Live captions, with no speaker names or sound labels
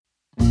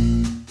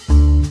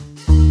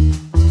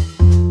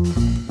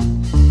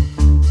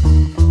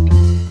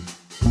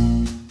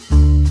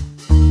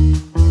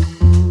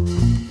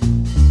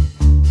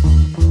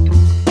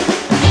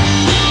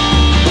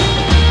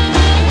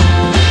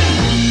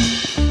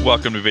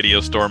Welcome to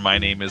Video Store. My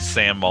name is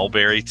Sam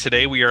Mulberry.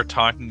 Today we are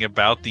talking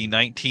about the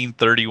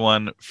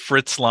 1931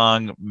 Fritz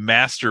Lang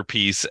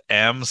masterpiece,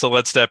 M. So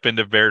let's step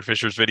into Barrett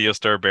Fisher's Video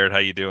Store. Barrett, how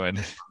you doing?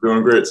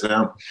 Doing great,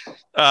 Sam.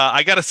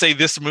 I got to say,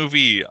 this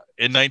movie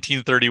in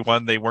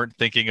 1931, they weren't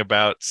thinking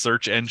about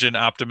search engine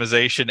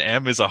optimization.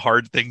 M is a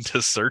hard thing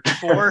to search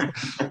for.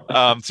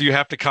 So you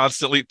have to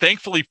constantly,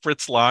 thankfully,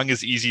 Fritz Lang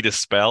is easy to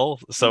spell.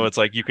 So it's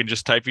like you can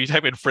just you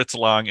type in Fritz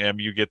Lang, M,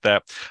 you get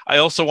that. I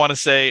also want to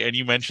say, and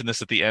you mentioned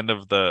this at the end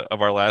of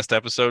our last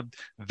episode,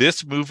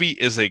 this movie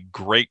is a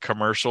great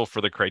commercial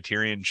for the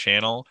Criterion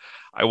Channel.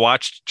 I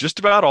watched just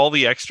about all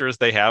the extras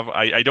they have.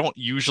 I don't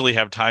usually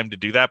have time to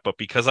do that, but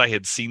because I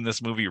had seen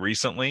this movie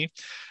recently,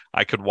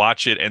 I could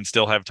watch it and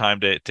still have time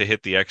to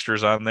hit the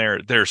extras on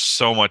there. There's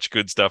so much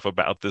good stuff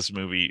about this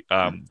movie.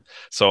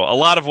 So a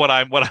lot of what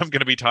I'm going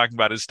to be talking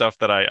about is stuff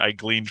that I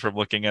gleaned from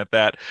looking at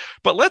that.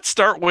 But let's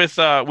start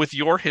with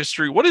your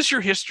history. What is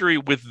your history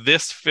with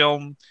this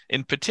film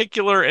in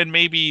particular, and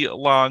maybe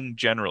Lang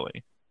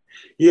generally?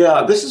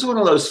 Yeah, this is one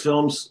of those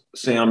films,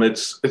 Sam.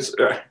 It's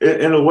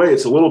in a way,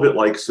 it's a little bit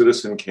like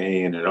Citizen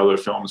Kane and other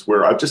films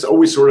where I've just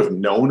always sort of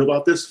known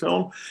about this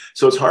film.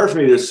 So it's hard for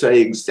me to say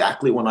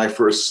exactly when I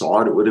first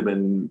saw it. It would have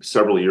been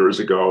several years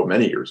ago,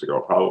 many years ago,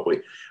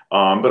 probably.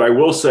 But I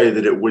will say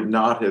that it would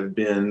not have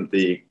been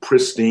the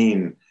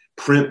pristine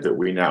print that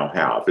we now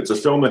have. It's a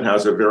film that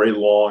has a very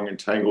long and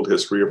tangled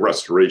history of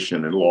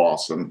restoration and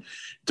loss and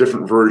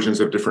different versions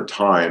of different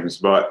times.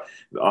 But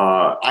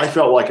I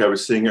felt like I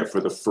was seeing it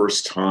for the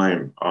first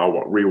time,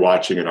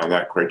 rewatching it on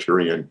that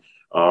Criterion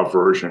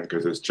version,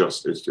 because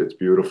it's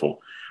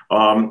beautiful.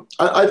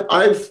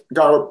 I've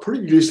got a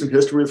pretty decent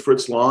history with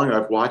Fritz Lang.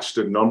 I've watched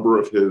a number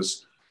of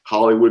his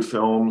Hollywood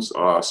films,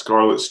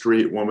 Scarlet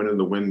Street, Woman in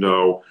the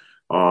Window.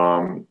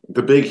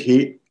 The Big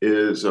Heat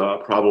is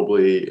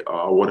probably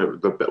one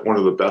of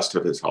the best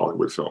of his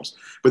Hollywood films.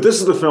 But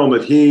this is the film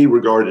that he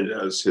regarded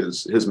as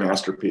his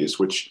masterpiece,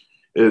 which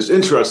is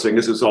interesting.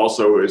 This is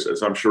also,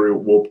 as I'm sure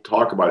we'll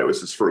talk about, it was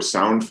his first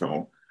sound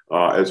film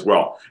as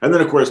well. And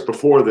then, of course,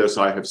 before this,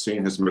 I have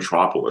seen his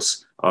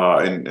Metropolis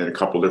in a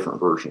couple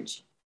different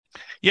versions.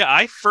 Yeah,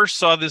 I first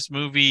saw this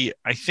movie,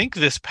 I think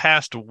this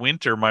past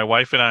winter. My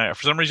wife and I,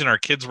 for some reason, our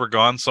kids were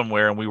gone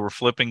somewhere and we were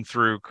flipping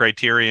through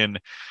Criterion,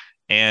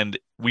 and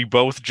we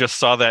both just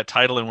saw that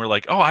title and we're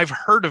like, oh, I've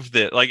heard of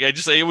this. Like,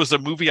 it was a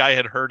movie I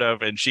had heard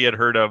of and she had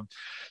heard of.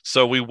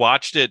 So we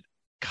watched it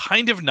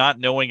kind of not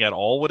knowing at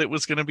all what it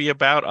was going to be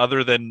about,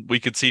 other than we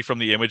could see from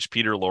the image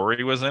Peter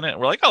Lorre was in it.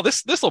 We're like, oh,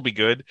 this will be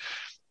good.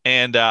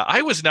 And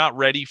I was not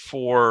ready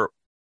for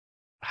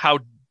how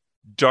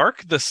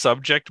dark the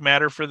subject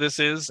matter for this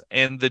is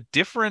and the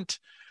different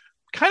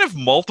kind of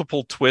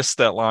multiple twists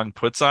that Lang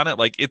puts on it.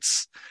 Like,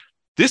 it's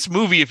this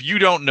movie, if you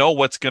don't know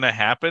what's going to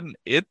happen,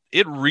 it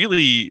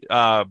really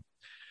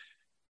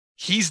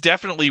he's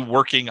definitely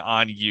working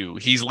on you.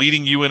 He's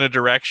leading you in a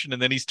direction,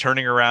 and then he's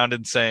turning around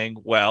and saying,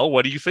 well,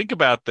 what do you think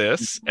about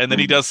this? And then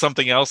he does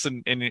something else,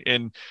 and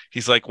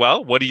he's like,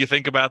 well, what do you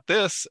think about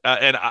this?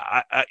 And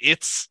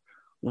it's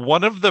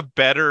one of the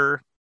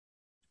better.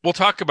 We'll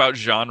talk about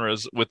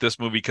genres with this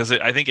movie because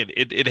I think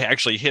it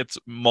actually hits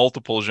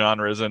multiple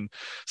genres, and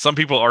some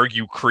people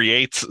argue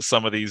creates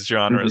some of these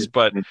genres.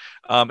 Mm-hmm.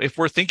 But if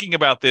we're thinking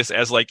about this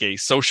as like a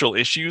social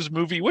issues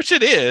movie, which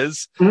it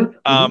is,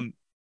 Mm-hmm.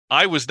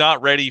 I was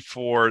not ready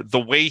for the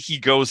way he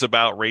goes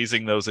about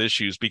raising those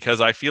issues, because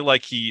I feel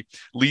like he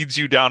leads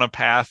you down a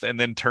path and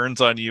then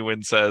turns on you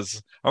and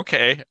says,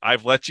 okay,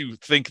 I've let you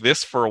think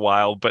this for a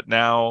while, but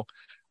now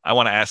I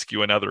want to ask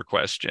you another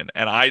question.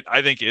 And I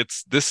think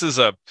this is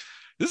a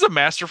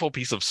masterful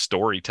piece of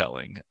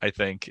storytelling, I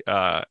think,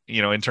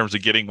 in terms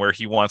of getting where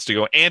he wants to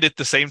go. And at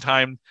the same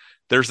time,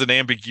 there's an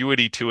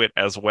ambiguity to it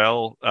as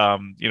well.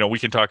 We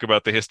can talk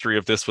about the history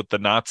of this with the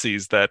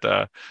Nazis, that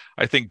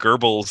I think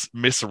Goebbels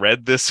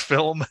misread this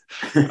film.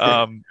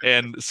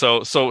 And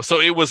so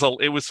it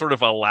was sort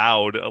of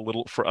allowed a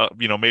little for,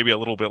 maybe a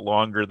little bit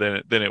longer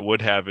than it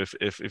would have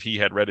if he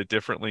had read it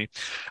differently.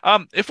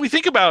 If we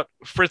think about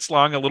Fritz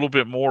Lang a little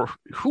bit more,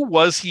 who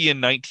was he in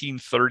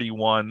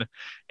 1931?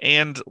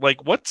 And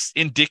like, what's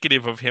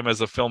indicative of him as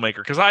a filmmaker?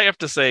 Because I have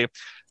to say,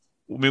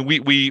 I mean,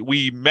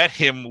 we met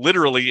him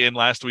literally in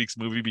last week's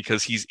movie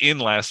because he's in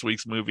last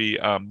week's movie,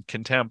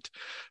 Contempt.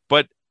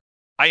 But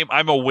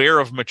I'm aware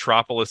of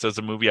Metropolis as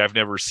a movie. I've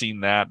never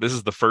seen that. This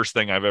is the first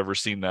thing I've ever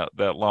seen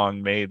that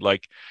Lang made.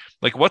 Like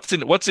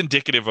what's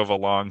indicative of a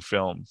Lang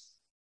film?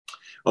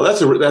 Well,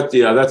 that's a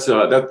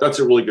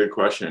really good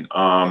question.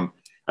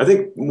 I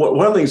think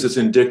one of the things that's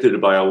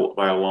indicative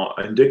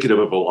indicative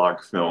of a Lang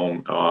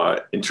film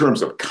in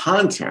terms of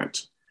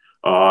content.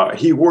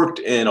 He worked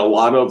in a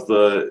lot of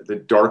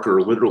the darker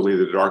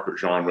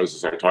genres,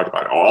 as I talked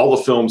about. All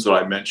the films that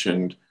I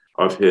mentioned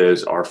of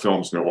his are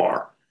films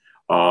noir.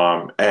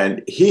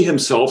 And he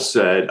himself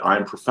said,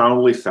 I'm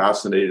profoundly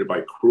fascinated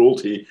by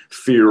cruelty,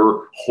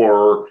 fear,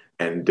 horror,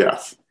 and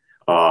death.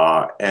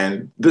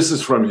 And this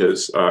is from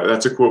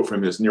that's a quote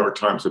from his New York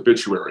Times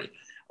obituary.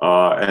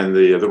 And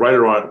the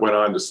writer went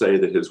on to say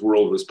that his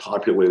world was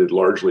populated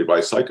largely by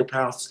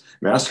psychopaths,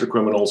 master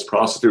criminals,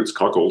 prostitutes,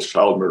 cuckolds,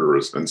 child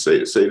murderers, and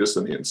sadists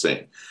and the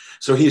insane.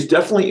 So he's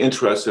definitely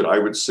interested, I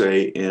would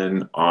say,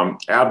 in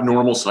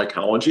abnormal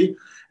psychology.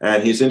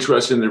 And he's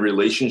interested in the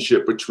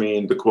relationship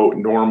between the, quote,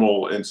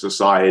 normal in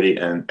society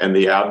and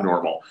the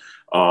abnormal.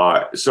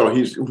 So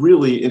he's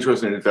really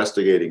interested in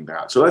investigating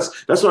that. So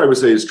that's what I would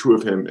say is true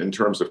of him in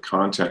terms of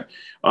content.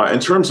 In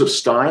terms of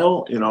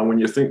style, when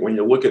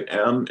you look at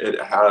M,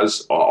 it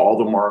has all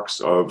the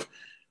marks of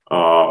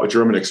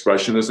German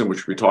expressionism,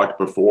 which we talked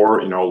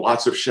before.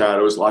 Lots of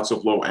shadows, lots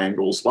of low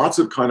angles, lots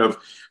of kind of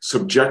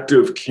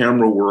subjective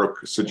camera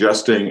work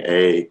suggesting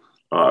a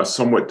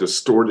somewhat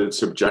distorted,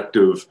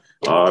 subjective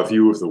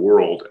view of the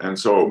world. And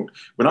so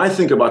when I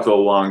think about the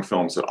Long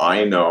films that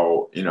I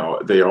know,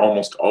 they are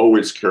almost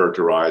always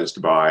characterized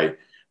by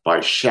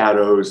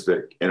shadows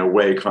that, in a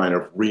way, kind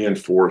of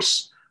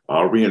reinforce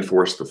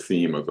the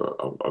theme of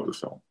the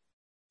film.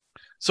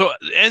 So,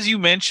 as you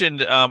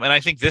mentioned, and I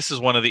think this is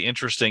one of the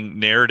interesting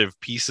narrative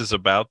pieces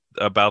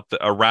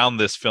around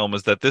this film,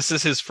 is that this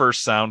is his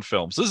first sound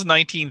film. So this is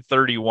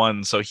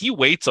 1931, so he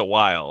waits a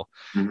while.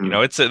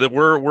 Mm-hmm.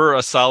 We're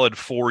a solid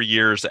 4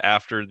 years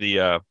after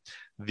the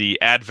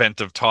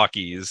advent of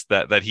talkies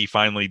that he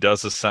finally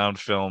does a sound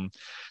film.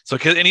 So,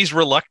 and he's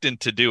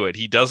reluctant to do it.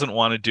 He doesn't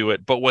want to do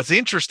it. But what's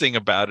interesting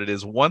about it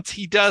is once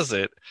he does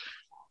it,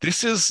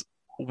 this is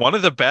one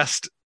of the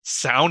best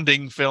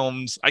sounding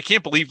films. I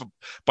can't believe in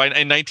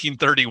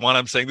 1931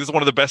 I'm saying this is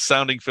one of the best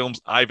sounding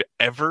films I've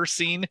ever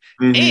seen.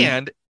 Mm-hmm.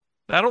 And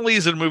not only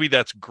is it a movie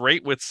that's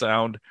great with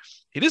sound,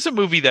 it is a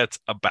movie that's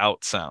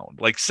about sound.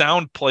 Like,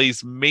 sound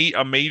plays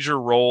a major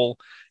role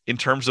in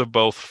terms of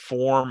both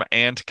form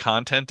and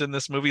content in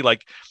this movie.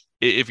 Like,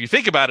 if you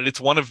think about it, it's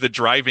one of the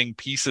driving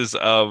pieces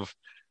of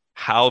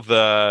how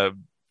the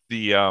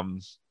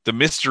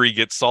mystery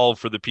gets solved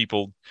for the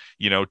people,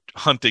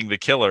 hunting the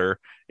killer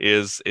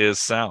is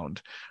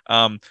sound.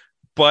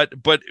 But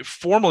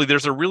formally,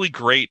 there's a really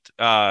great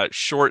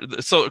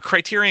short. So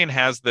Criterion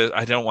has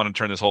I don't want to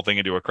turn this whole thing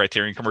into a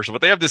Criterion commercial,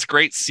 but they have this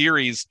great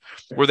series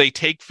where they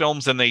take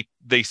films and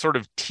they sort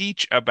of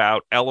teach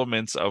about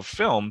elements of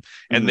film.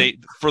 And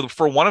mm-hmm.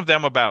 for one of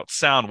them about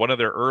sound, one of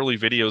their early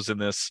videos in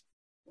this,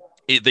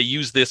 they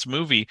use this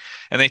movie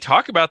and they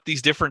talk about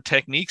these different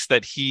techniques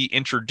that he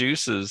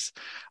introduces,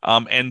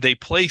 and they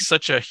play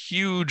such a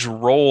huge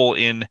role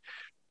in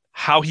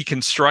how he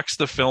constructs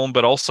the film,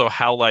 but also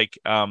how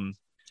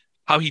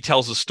he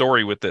tells a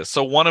story with this.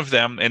 So one of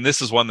them, and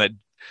this is one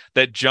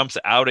that jumps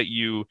out at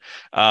you,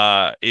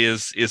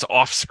 is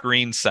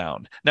off-screen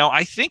sound. Now,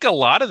 I think a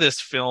lot of this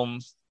film,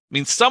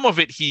 some of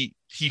it he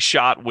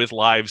shot with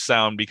live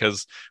sound,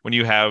 because when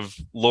you have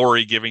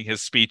Laurie giving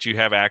his speech, you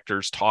have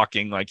actors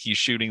talking, like he's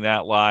shooting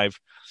that live.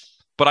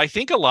 But I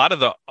think a lot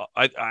of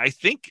I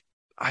think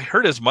I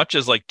heard as much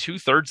as like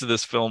 2/3 of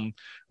this film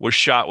was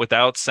shot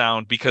without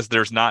sound because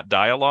there's not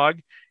dialogue.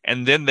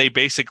 And then they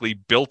basically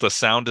built a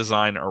sound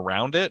design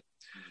around it,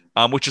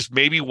 which is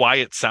maybe why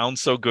it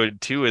sounds so good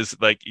too, is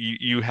like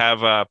you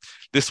have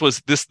this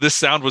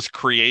sound was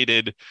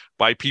created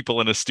by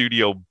people in a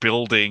studio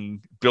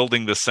building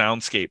the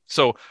soundscape.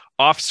 So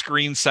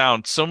off-screen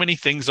sound, so many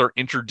things are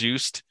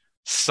introduced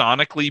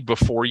sonically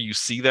before you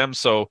see them.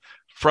 So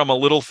from a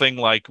little thing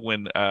like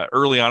when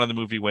early on in the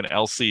movie, when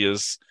Elsie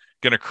is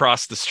going to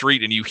cross the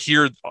street and you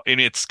hear,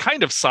 and it's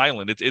kind of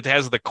silent. It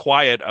has the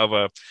quiet of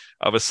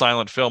a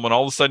silent film. And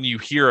all of a sudden you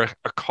hear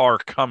a car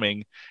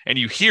coming and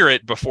you hear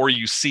it before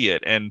you see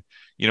it. And,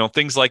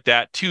 things like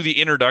that, to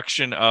the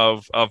introduction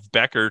of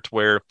Beckert,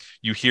 where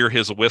you hear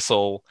his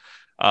whistle,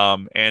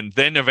 and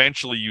then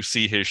eventually you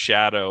see his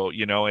shadow,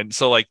 and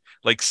so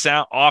like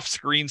sound,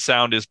 off-screen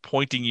sound is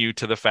pointing you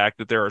to the fact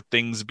that there are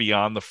things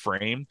beyond the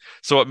frame.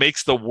 So it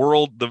makes the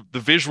world, the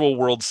visual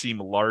world,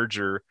 seem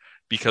larger,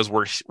 because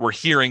we're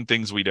hearing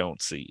things we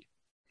don't see.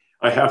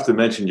 I have to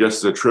mention, just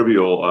as a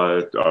trivial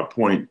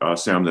point,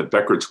 Sam, that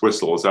Beckert's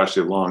whistle is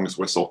actually Long's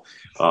whistle.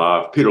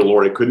 Peter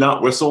Lorre could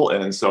not whistle,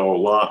 and so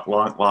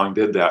Long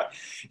did that.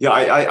 Yeah,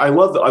 I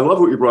love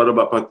what you brought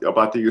up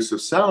about the use of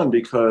sound,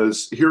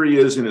 because here he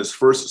is in his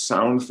first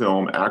sound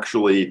film,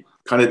 actually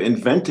kind of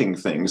inventing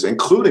things,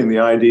 including the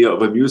idea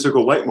of a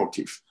musical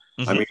leitmotif.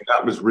 Mm-hmm.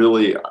 That was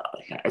really,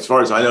 as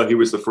far as I know, he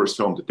was the first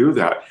film to do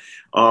that.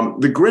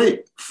 The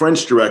great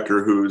French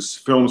director, whose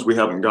films we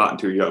haven't gotten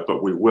to yet,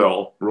 but we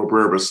will,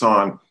 Robert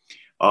Bresson,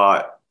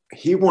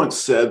 he once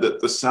said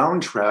that the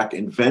soundtrack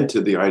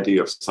invented the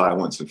idea of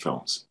silence in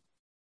films.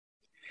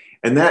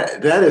 And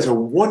that is a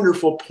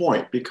wonderful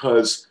point,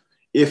 because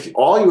if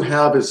all you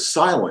have is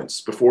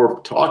silence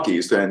before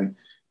talkies, then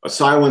a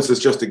silence is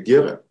just a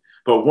given.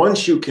 But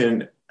once you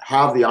can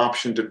have the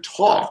option to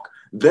talk,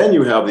 then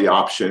you have the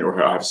option, or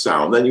have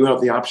sound, then you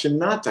have the option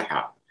not to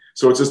have.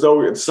 So it's as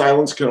though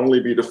silence can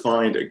only be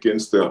defined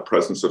against the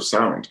presence of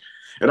sound.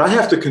 And I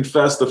have to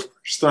confess, the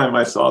first time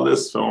I saw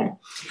this film,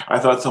 I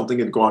thought something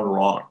had gone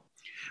wrong.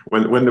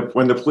 when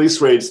the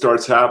police raid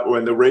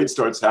when the raid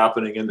starts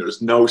happening and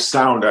there's no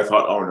sound, I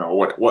thought, oh no,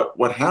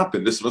 what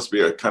happened? This must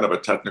be a kind of a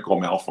technical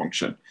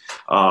malfunction,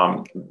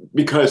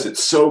 because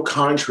it's so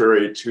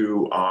contrary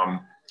to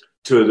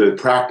the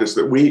practice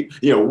that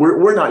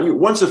we're not.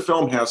 Once a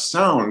film has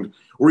sound,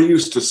 we're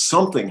used to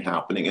something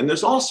happening, and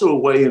there's also a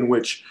way in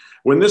which,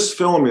 when this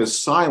film is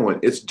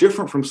silent, it's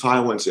different from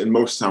silence in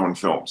most sound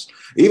films.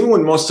 Even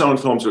when most sound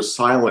films are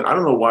silent, I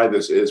don't know why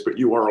this is, but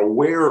you are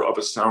aware of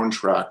a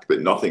soundtrack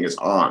that nothing is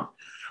on.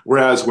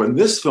 Whereas when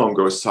this film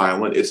goes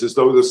silent, it's as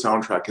though the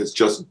soundtrack has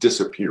just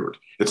disappeared.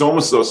 It's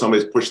almost as though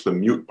somebody's pushed the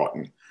mute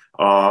button.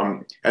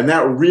 And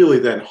that really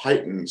then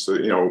heightens,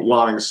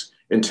 Lang's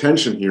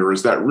intention here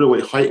is that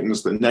really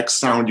heightens the next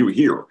sound you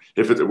hear.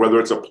 Whether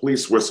it's a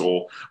police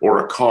whistle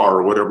or a car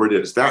or whatever it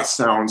is, that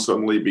sound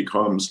suddenly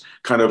becomes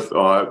kind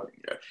of,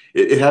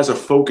 it has a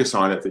focus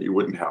on it that you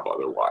wouldn't have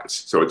otherwise.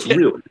 So it's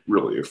really,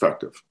 really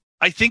effective.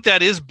 I think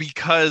that is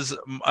because,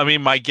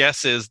 my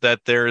guess is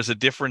that there is a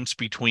difference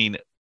between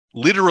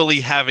literally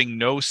having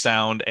no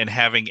sound and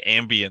having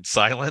ambient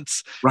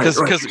silence, because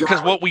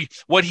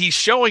what he's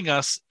showing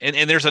us,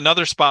 and there's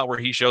another spot where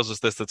he shows us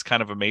this that's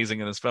kind of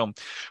amazing in this film.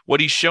 What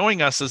he's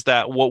showing us is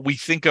that what we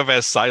think of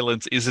as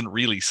silence isn't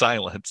really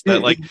silence.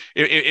 That like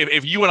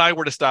if you and I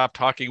were to stop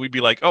talking, we'd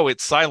be like, oh,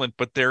 it's silent,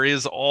 but there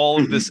is all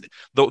of this,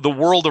 the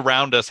world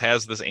around us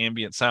has this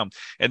ambient sound.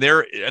 And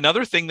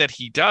another thing that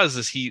he does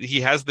is he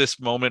has this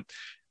moment.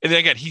 And then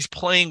again, he's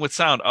playing with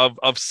sound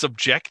of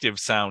subjective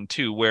sound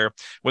too, where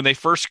when they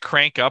first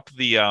crank up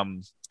the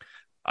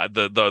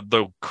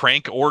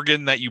crank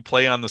organ that you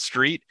play on the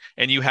street,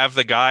 and you have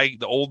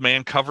the old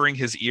man covering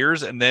his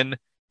ears, and then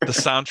the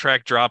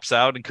soundtrack drops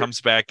out and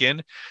comes back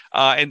in.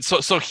 And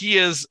so he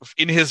is,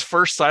 in his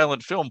first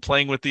silent film,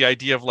 playing with the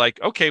idea of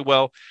like, okay,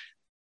 well,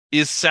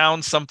 is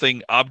sound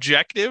something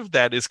objective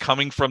that is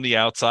coming from the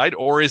outside,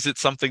 or is it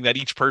something that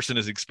each person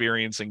is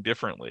experiencing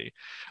differently?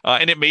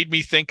 And it made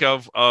me think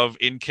of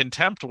In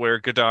Contempt, where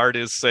Godard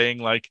is saying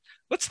like,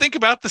 let's think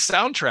about the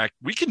soundtrack.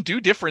 We can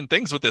do different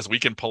things with this. We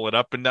can pull it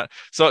up and not.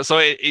 So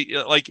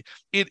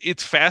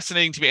it's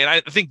fascinating to me. And I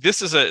think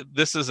this is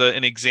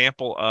an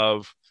example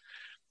of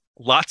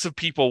lots of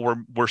people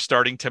were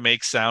starting to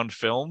make sound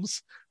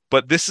films,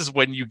 but this is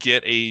when you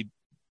get a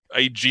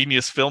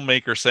genius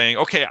filmmaker saying,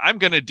 okay, I'm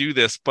going to do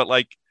this, but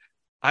like,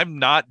 I'm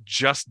not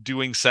just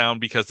doing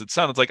sound because it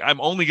sounds like, I'm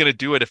only going to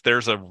do it if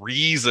there's a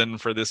reason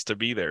for this to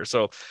be there.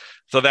 So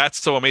that's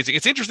so amazing.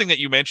 It's interesting that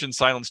you mentioned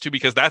silence too,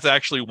 because that's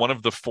actually one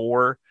of the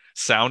 4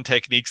 sound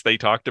techniques they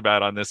talked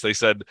about on this. They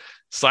said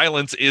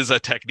silence is a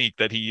technique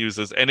that he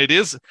uses, and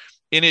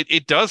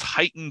it does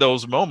heighten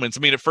those moments. I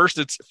mean, at first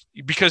it's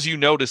because you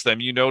notice them,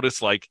 you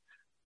notice like,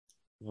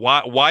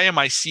 why am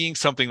I seeing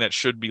something that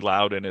should be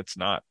loud and it's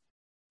not?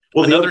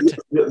 Well,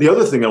 the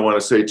other thing I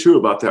want to say too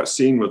about that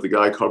scene with the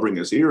guy covering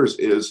his ears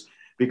is,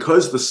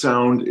 because the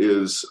sound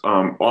is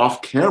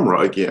off camera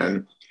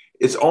again,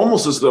 it's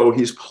almost as though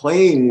he's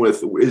playing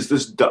with, is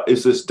this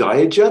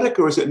diegetic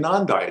or is it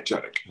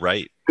non-diegetic?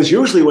 Right. Because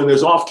usually when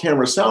there's off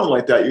camera sound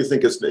like that,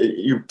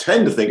 you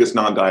tend to think it's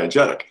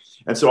non-diegetic.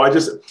 And so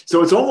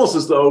it's almost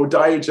as though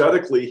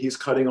diegetically he's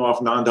cutting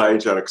off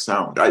non-diegetic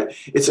sound.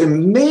 It's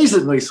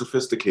amazingly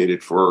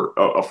sophisticated for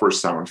a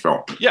first sound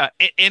film. Yeah,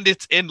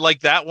 and like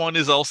that one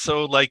is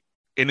also like,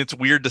 and it's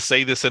weird to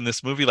say this in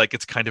this movie, like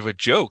it's kind of a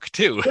joke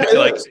too. Yeah,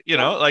 like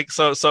like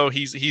so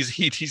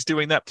he's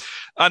doing that.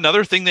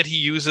 Another thing that he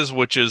uses,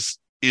 which is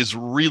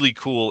really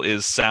cool,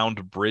 is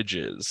sound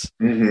bridges.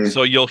 Mm-hmm.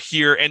 So you'll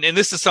hear, and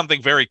this is something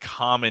very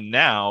common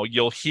now.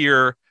 You'll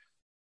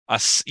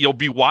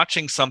be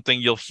watching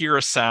something, you'll hear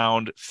a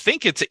sound,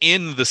 think it's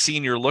in the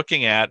scene you're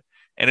looking at,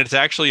 and it's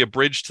actually a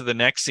bridge to the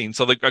next scene.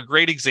 So a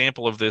great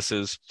example of this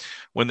is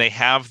when they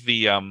have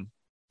the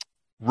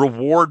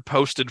reward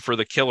posted for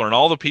the killer, and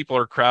all the people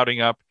are crowding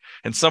up,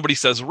 and somebody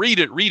says, read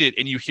it,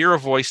 and you hear a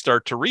voice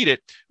start to read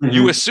it. Mm-hmm.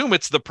 You assume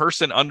it's the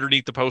person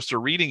underneath the poster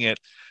reading it,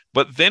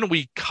 but then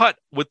we cut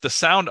with the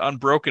sound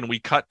unbroken. We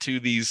cut to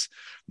these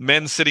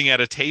men sitting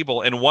at a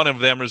table, and one of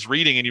them is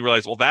reading, and you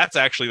realize, well, that's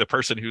actually the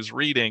person who's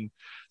reading.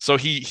 So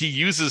he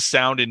uses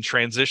sound in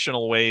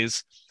transitional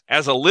ways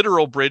as a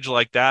literal bridge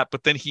like that,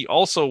 but then he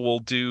also will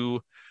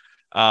do,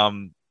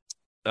 and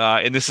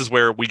this is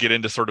where we get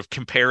into sort of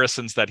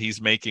comparisons that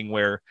he's making,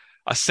 where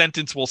a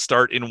sentence will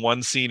start in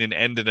one scene and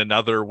end in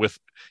another, with,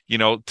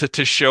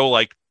 to show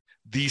like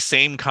these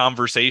same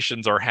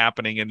conversations are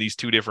happening in these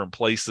 2 different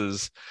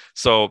places.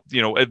 So,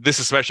 this,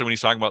 especially when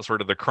he's talking about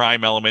sort of the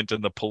crime element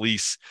and the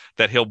police,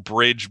 that he'll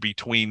bridge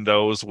between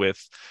those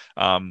with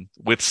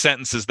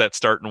sentences that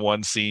start in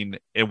one scene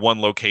in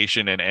one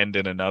location and end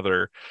in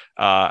another.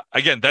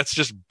 Again, that's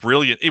just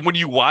brilliant. And when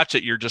you watch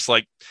it, you're just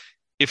like,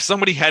 if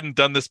somebody hadn't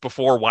done this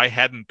before, why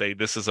hadn't they?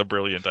 This is a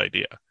brilliant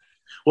idea.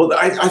 Well,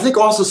 I think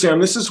also, Sam,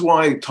 this is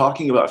why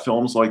talking about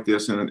films like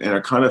this in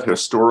a kind of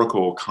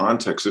historical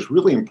context is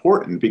really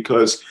important,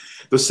 because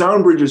the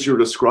sound bridges you're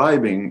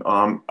describing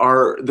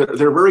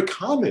they're very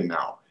common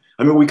now.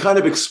 I mean, we kind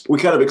of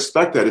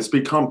expect that. It's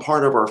become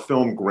part of our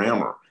film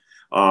grammar.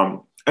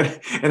 And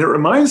And it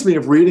reminds me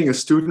of reading a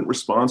student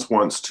response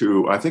once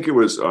to, I think it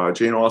was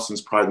Jane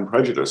Austen's Pride and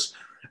Prejudice.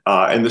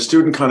 And the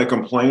student kind of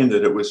complained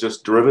that it was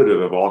just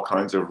derivative of all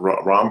kinds of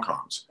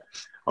rom-coms.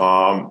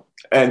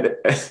 And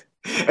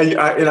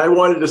I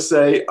wanted to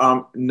say,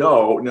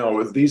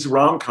 no, these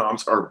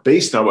rom-coms are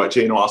based on what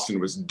Jane Austen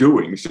was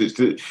doing.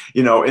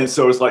 And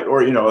so it's like,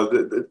 or,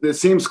 it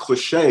seems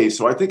cliche.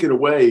 So I think in a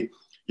way,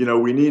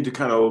 we need to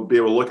kind of be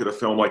able to look at a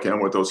film like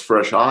Em with those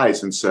fresh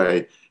eyes and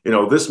say,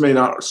 this may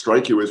not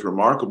strike you as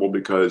remarkable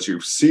because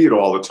you see it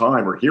all the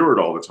time or hear it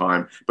all the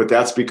time, but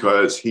that's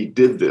because he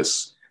did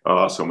this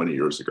so many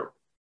years ago.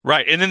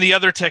 Right. And then the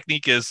other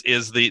technique is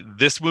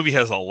this movie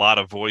has a lot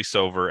of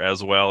voiceover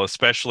as well,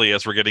 especially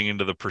as we're getting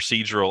into the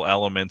procedural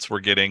elements.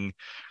 We're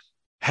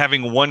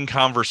having one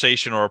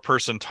conversation or a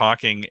person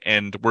talking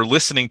and we're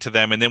listening to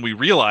them. And then we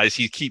realize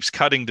he keeps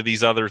cutting to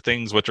these other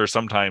things, which are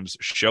sometimes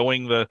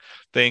showing the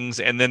things.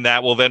 And then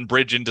that will then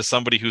bridge into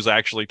somebody who's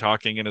actually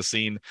talking in a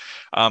scene.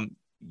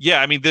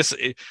 Yeah, I mean,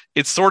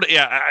 it's sort of,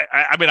 yeah,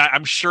 I mean,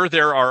 I'm sure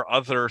there are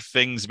other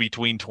things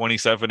between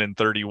 27 and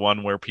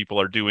 31 where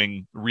people are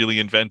doing really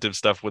inventive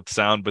stuff with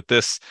sound, but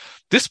this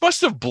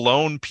must have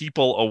blown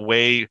people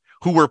away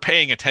who were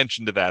paying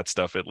attention to that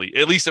stuff. At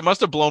least it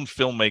must have blown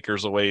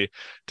filmmakers away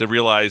to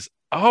realize,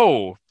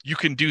 oh, you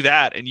can do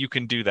that and you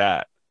can do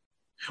that.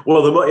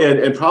 Well,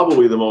 and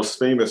probably the most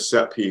famous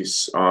set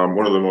piece,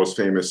 one of the most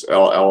famous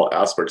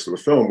aspects of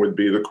the film would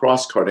be the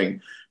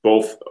cross-cutting,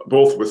 both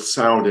with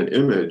sound and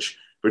image,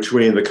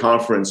 between the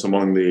conference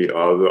among the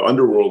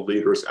underworld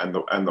leaders and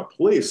the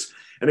police.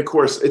 And of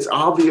course, it's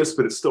obvious,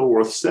 but it's still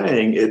worth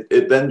saying.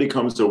 It then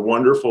becomes a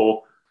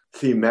wonderful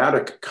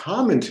thematic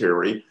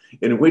commentary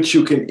in which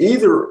you can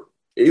either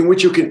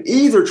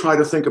try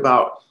to think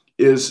about,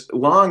 is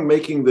Lang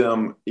making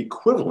them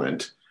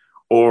equivalent,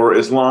 or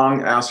is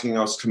Lang asking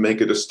us to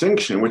make a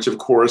distinction, which of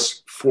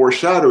course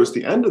foreshadows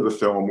the end of the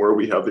film where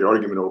we have the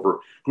argument over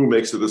who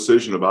makes the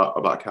decision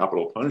about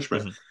capital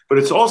punishment. Mm-hmm. But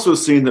it's also a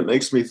scene that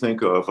makes me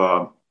think of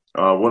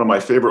one of my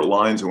favorite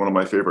lines in one of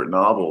my favorite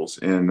novels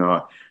in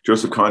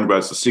Joseph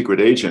Conrad's The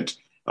Secret Agent.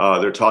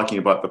 They're talking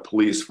about the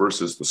police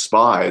versus the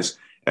spies,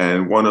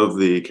 and one of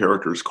the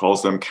characters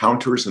calls them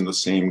counters in the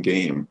same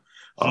game.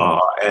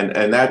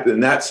 And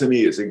that to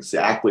me is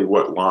exactly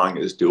what Lang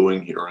is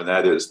doing here, and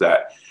that is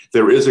that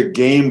there is a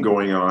game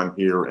going on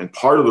here, and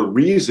part of the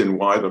reason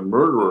why the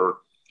murderer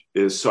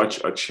is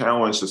such a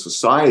challenge to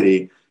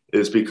society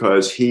is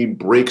because he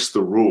breaks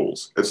the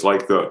rules. It's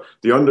like the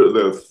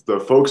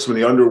folks from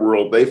the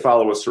underworld, they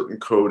follow a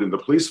certain code, and the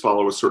police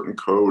follow a certain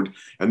code,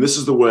 and this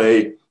is the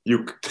way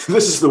you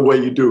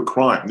do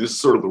crime. This is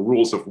sort of the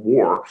rules of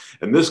war,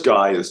 and this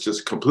guy is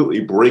just completely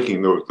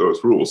breaking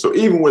those rules. So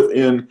even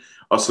within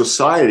a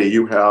society,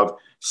 you have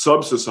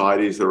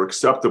sub-societies that are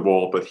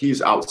acceptable, but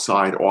he's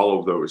outside all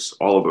of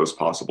those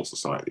possible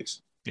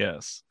societies.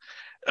 Yes.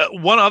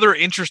 One other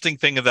interesting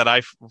thing that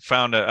I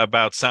found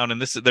about sound, and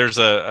there's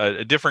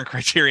a different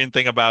criterion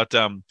thing about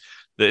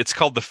it's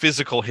called the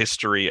physical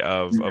history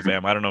of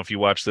Em. I don't know if you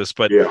watch this,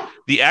 but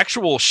the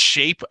actual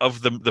shape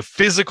of the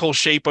physical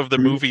shape of the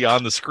movie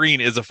on the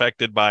screen is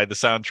affected by the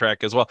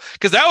soundtrack as well.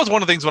 Because that was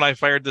one of the things when I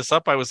fired this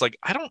up, I was like,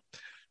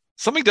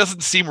 something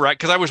doesn't seem right,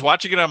 because I was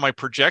watching it on my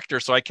projector,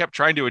 so I kept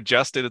trying to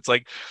adjust it. It's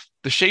like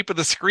the shape of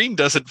the screen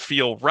doesn't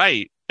feel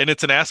right, and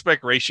it's an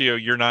aspect ratio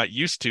you're not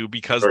used to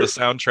because the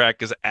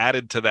soundtrack is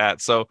added to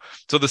that. So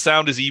the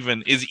sound is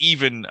even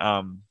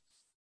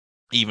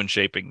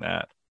shaping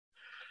that.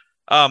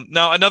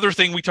 Now another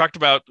thing we talked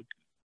about,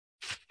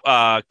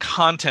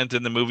 content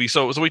in the movie.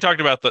 So we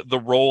talked about the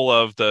role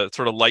of the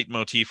sort of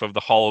leitmotif of the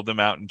Hall of the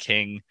Mountain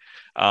King.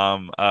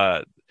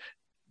 Do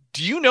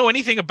you know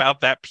anything about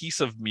that piece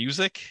of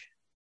music?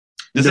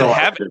 Does it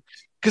have?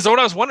 Because what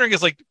I was wondering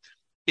is, like,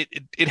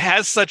 it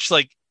has such,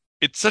 like,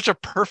 it's such a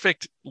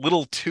perfect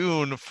little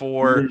tune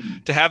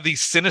to have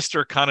these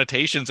sinister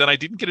connotations, and I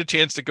didn't get a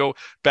chance to go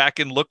back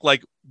and look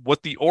like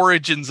what the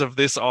origins of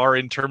this are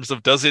in terms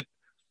of, does it,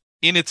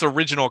 in its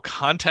original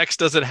context,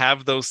 does it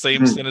have those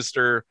same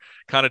sinister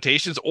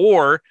connotations,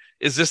 or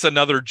is this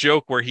another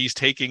joke where he's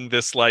taking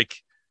this, like,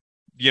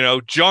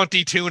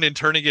 jaunty tune and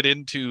turning it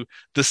into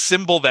the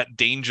symbol that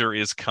danger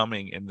is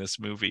coming in this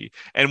movie?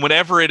 And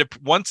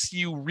once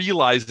you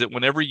realize it,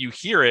 whenever you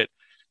hear it,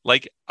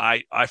 like,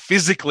 I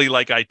physically,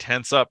 like, I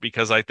tense up,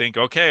 because I think,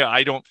 okay,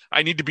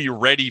 I need to be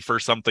ready for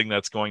something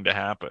that's going to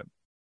happen.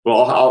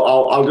 Well,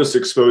 I'll just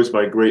expose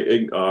my great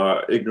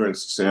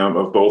ignorance, Sam,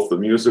 of both the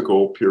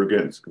musical Peer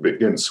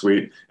Gynt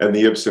Suite and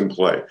the Ibsen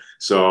play.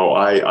 So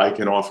I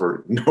can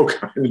offer no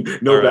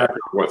background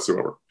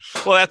whatsoever.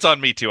 Well, that's on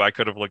me too. I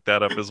could have looked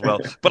that up as well.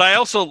 But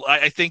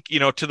I think,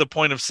 to the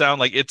point of sound,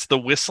 like, it's the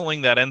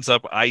whistling that ends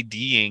up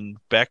IDing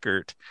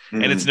Beckert.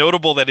 And it's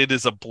notable that it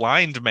is a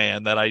blind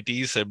man that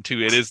IDs him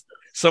too. It is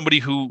somebody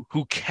who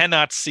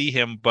cannot see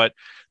him, but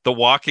the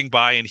walking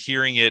by and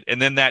hearing it,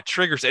 and then that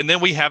triggers, and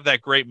then we have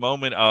that great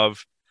moment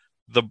of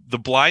the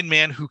blind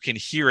man who can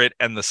hear it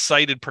and the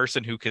sighted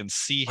person who can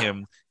see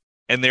him,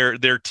 and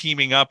they're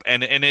teaming up,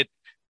 and it,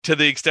 to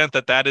the extent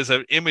that is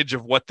an image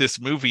of what this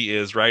movie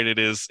is, right? It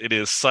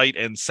is sight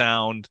and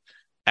sound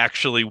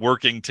actually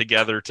working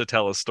together to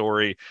tell a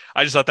story.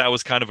 I just thought that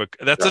was kind of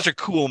such a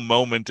cool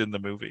moment in the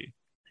movie.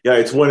 Yeah,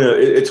 it's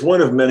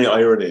one of many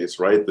ironies,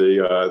 right?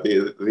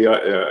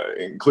 The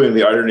including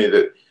the irony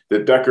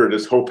that Deckard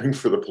is hoping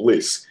for the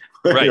police.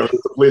 Right.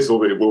 The police will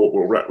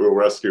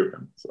rescue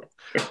him.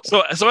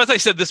 So as I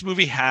said, this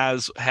movie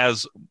has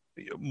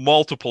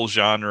multiple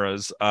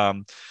genres. I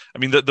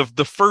mean,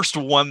 the first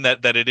one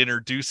that it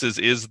introduces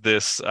is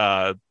this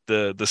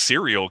the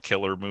serial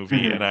killer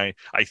movie, and I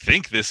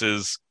think this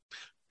is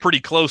pretty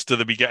close to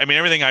the beginning. I mean,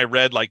 everything I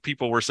read, like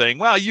people were saying,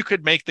 well, you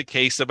could make the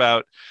case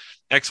about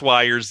X,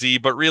 Y, or Z,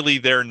 but really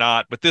they're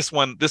not. But this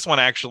one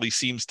actually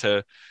seems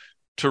to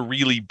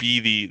really be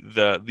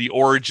the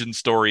origin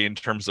story in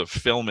terms of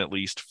film, at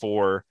least,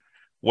 for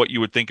what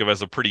you would think of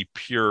as a pretty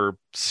pure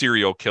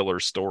serial killer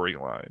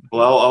storyline.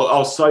 Well,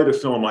 I'll cite a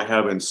film I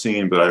haven't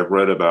seen, but I've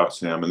read about,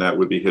 Sam, and that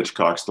would be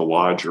Hitchcock's The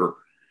Lodger,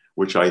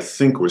 which I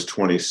think was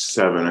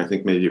 27. I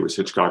think maybe it was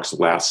Hitchcock's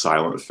last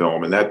silent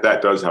film, and that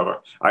does have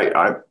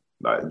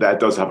that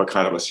does have a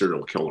kind of a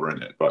serial killer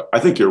in it. But I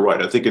think you're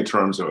right. I think in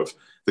terms of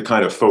the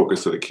kind of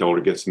focus that the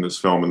killer gets in this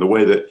film and the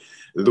way that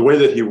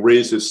he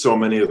raises so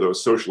many of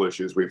those social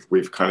issues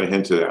we've kind of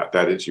hinted at,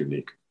 that is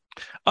unique.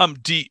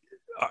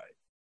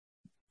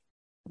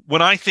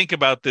 When I think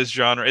about this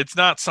genre, it's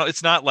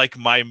not like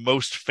my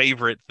most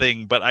favorite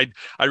thing, but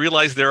I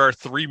realize there are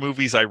 3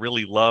 movies I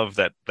really love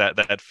that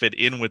fit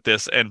in with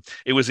this, and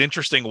it was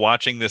interesting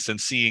watching this and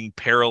seeing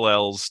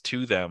parallels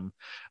to them.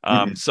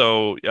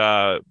 So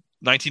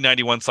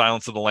 1991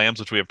 Silence of the Lambs,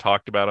 which we have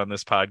talked about on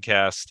this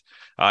podcast,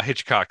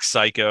 Hitchcock's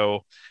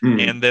Psycho,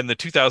 and then the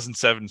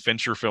 2007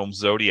 Fincher film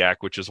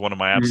Zodiac, which is one of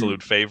my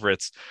absolute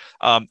favorites.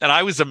 And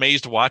I was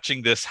amazed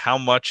watching this how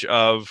much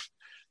of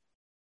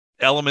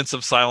elements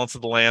of Silence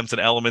of the Lambs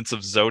and elements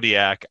of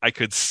Zodiac I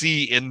could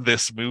see in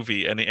this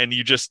movie. And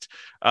you just,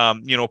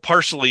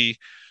 partially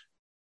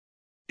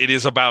it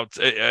is about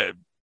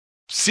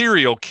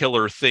serial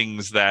killer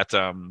things that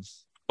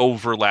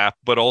overlap,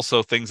 but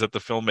also things that the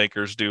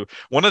filmmakers do.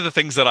 One of the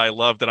things that I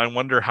loved, and I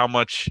wonder how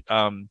much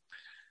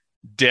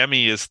Demme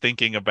is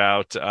thinking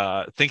about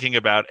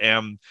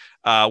M.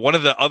 One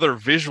of the other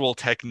visual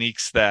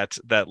techniques that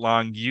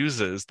Long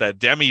uses, that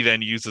Demme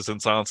then uses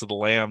in Silence of the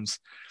Lambs,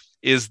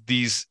 is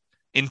these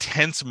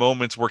intense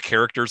moments where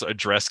characters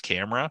address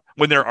camera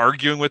when they're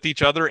arguing with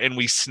each other, and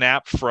we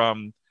snap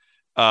from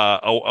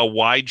a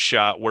wide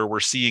shot where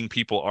we're seeing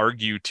people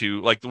argue to,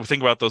 like,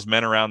 think about those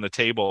men around the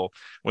table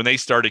when they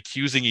start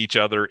accusing each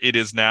other. It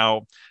is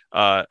now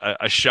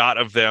a shot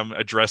of them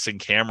addressing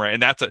camera,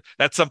 and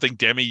that's something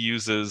Demme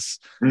uses.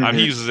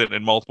 He uses it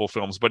in multiple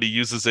films, but he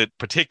uses it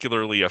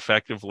particularly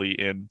effectively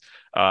in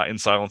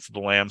Silence of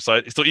the Lambs.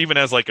 So even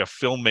as like a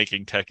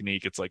filmmaking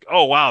technique, it's like,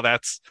 oh wow,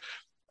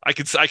 I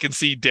can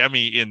see Demme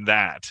in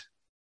that.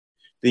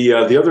 The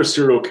other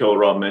serial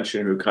killer I'll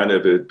mention who kind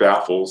of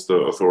baffles the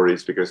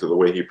authorities because of the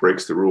way he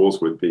breaks the rules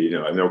would be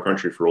No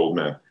Country for Old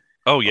Men.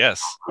 Oh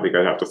yes, I think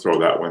I'd have to throw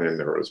that one in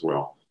there as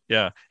well.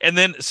 Yeah, and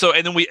then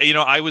we,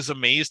 I was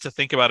amazed to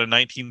think about a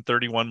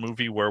 1931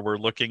 movie where we're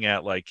looking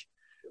at, like,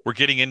 we're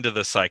getting into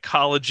the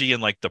psychology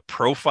and like the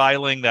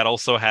profiling that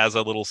also has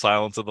a little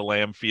Silence of the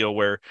Lamb feel,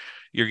 where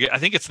I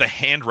think it's the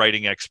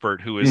handwriting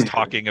expert who is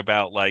talking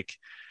about, like,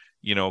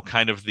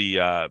 kind of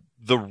the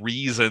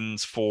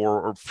reasons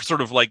for, or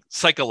sort of like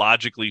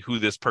psychologically who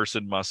this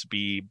person must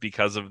be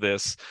because of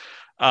this.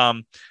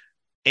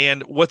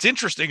 And what's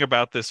interesting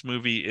about this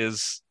movie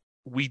is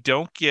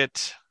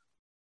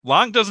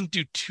Long doesn't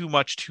do too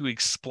much to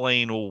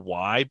explain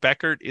why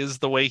Beckert is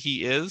the way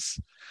he is.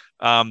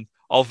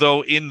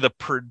 Although in the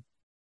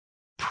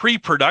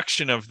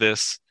pre-production of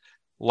this,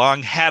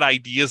 Long had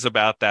ideas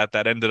about that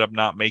ended up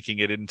not making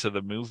it into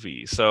the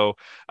movie. So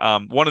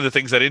one of the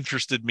things that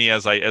interested me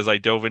as I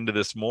dove into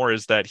this more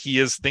is that he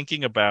is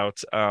thinking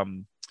about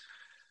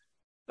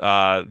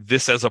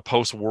this as a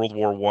post-World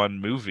War I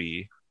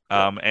movie.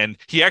 And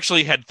he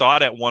actually had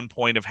thought at one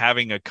point of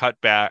having a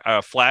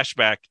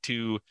flashback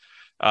to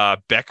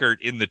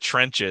Beckert in the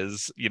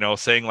trenches,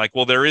 saying like,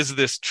 well, there is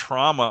this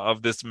trauma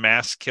of this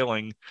mass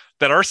killing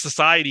that our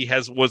society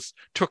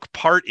took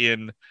part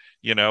in,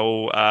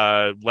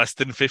 less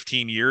than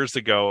 15 years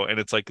ago. And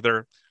it's like,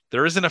 there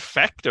is an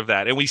effect of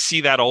that. And we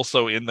see that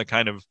also in the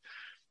kind of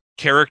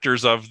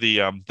characters of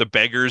the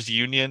Beggars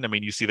Union. I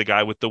mean, you see the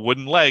guy with the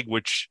wooden leg,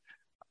 which,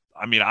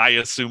 I mean, I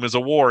assume is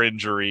a war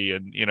injury,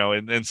 and,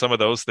 and some of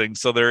those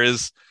things. So there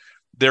is,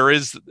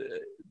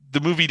 the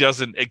movie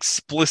doesn't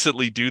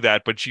explicitly do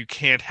that, but you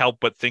can't help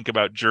but think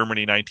about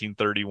Germany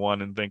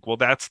 1931 and think, well,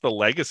 that's the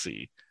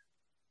legacy.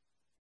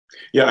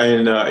 Yeah,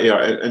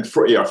 and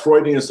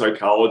Freudian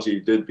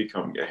psychology did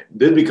become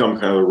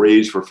kind of a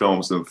rage for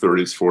films in the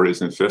 30s,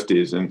 40s, and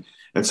 50s,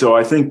 and so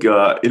I think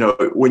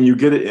when you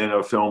get it in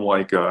a film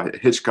like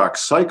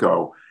Hitchcock's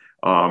Psycho,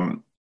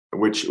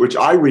 which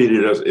I read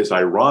it as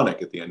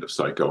ironic at the end of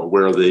Psycho,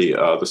 where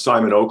the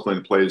Simon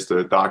Oakland plays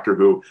the doctor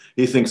who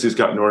he thinks he's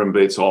got Norman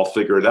Bates all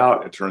figured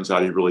out. It turns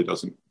out he really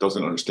doesn't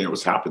understand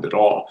what's happened at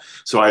all.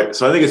 So I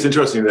think it's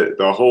interesting that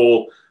the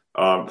whole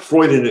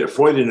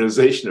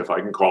Freudianization, if I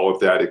can call it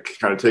that. It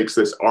kind of takes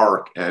this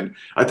arc, and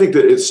I think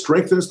that it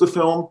strengthens the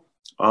film,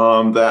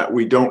 that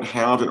we don't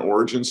have an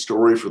origin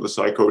story for the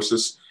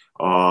psychosis.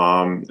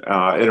 And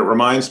it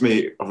reminds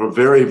me of a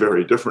very,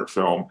 very different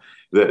film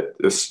that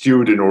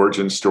eschewed an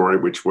origin story,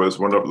 which was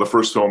one of the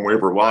first film we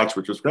ever watched,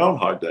 which was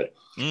Groundhog Day,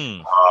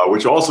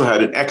 which also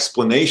had an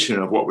explanation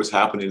of what was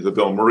happening to the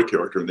Bill Murray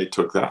character, and they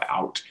took that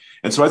out.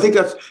 And so I think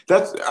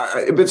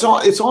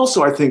it's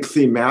also, I think,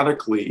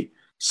 thematically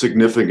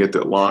significant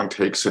that Long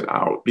takes it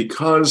out,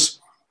 because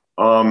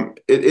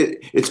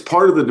it's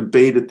part of the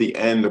debate at the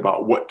end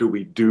about what do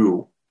we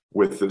do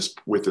with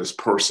this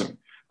person.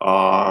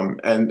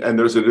 And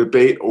there's a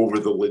debate over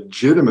the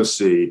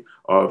legitimacy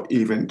of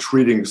even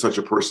treating such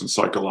a person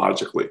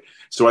psychologically.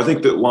 So I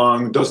think that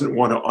Long doesn't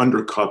want to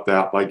undercut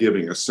that by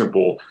giving a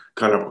simple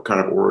kind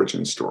of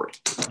origin story.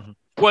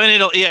 Well,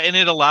 and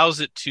it allows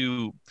it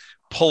to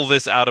pull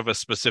this out of a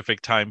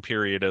specific time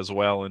period as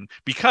well, and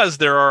because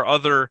there are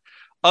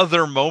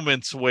other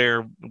moments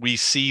where we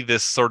see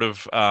this sort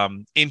of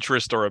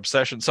interest or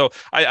obsession. So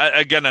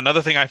again,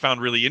 another thing I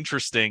found really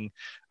interesting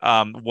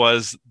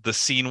was the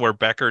scene where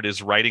Beckett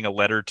is writing a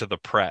letter to the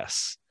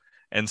press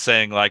and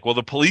saying, like, well,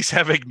 the police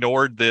have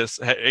ignored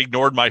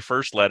my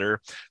first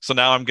letter, so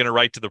now I'm going to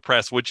write to the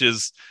press, which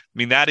is, I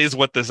mean, that is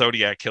what the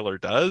Zodiac Killer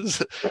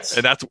does. Yes.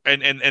 And that's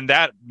and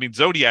that, I mean,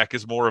 Zodiac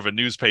is more of a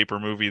newspaper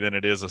movie than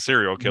it is a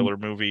serial killer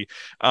movie.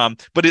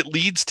 But it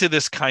leads to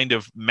this kind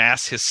of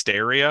mass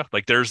hysteria.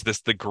 Like there's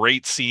the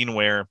great scene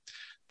where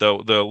the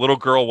little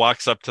girl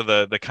walks up to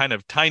the kind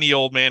of tiny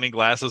old man in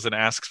glasses and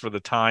asks for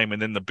the time,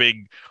 and then the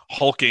big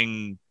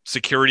hulking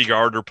security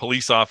guard or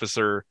police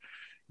officer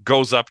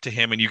goes up to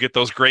him, and you get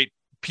those great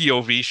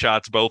POV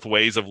shots both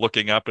ways of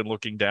looking up and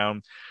looking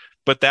down.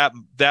 But that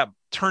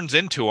turns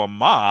into a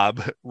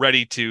mob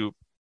ready to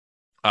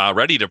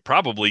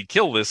probably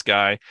kill this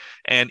guy.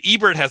 And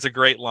Ebert has a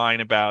great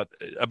line about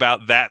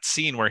that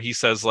scene where he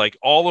says, like,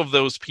 all of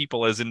those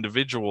people as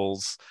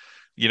individuals,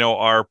 you know,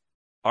 are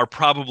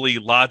probably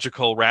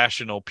logical,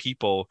 rational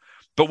people,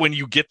 but when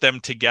you get them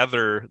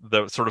together,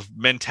 the sort of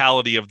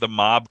mentality of the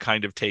mob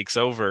kind of takes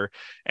over.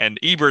 And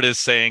Ebert is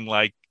saying,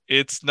 like,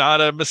 it's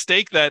not a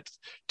mistake that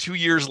 2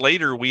 years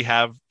later we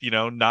have, you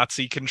know,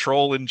 Nazi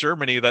control in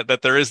Germany,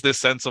 that there is this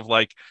sense of,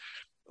 like,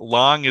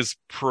 Long is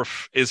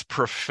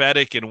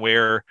prophetic in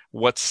where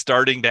what's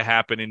starting to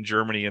happen in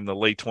Germany in the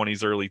late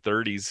 20s, early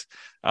 30s.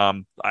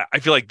 I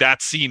feel like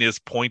that scene is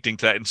pointing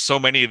to that, and so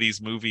many of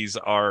these movies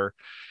are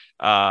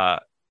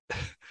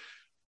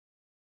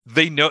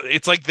they know,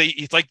 it's like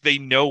they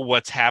know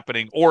what's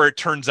happening, or it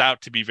turns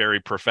out to be very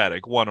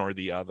prophetic, one or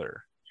the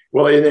other.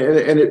 Well, and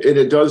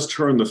it does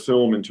turn the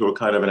film into a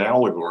kind of an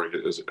allegory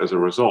as a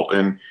result.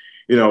 And,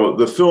 you know,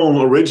 the film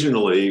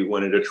originally,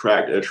 when it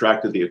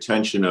attracted the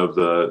attention of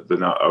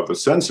the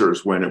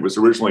censors, when it was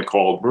originally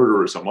called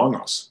Murderers Among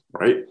Us,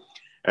 right?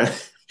 And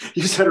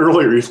you said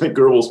earlier you think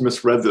Goebbels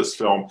misread this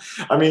film.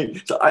 I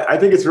mean, I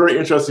think it's very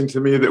interesting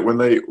to me that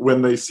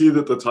when they see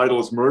that the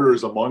title is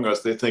Murderers Among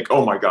Us, they think,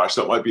 oh my gosh,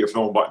 that might be a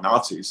film about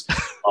Nazis.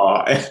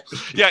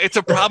 Yeah, it's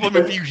a problem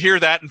if you hear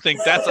that and think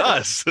that's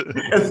us.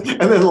 and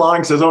then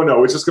Long says, oh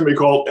no, it's just going to be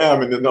called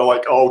M, and then they're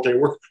like, oh, okay,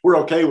 we're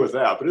okay with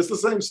that. But it's the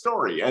same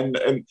story, and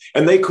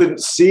they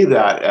couldn't see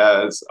that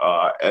as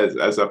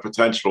a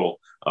potential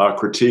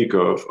critique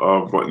of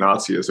what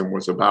Nazism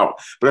was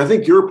about. But I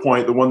think your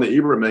point, the one that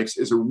Ebert makes,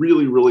 is a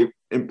really, really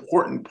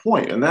important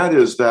point. And that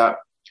is that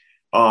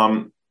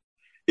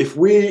if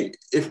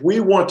we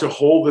want to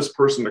hold this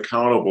person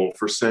accountable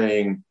for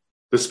saying,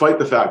 despite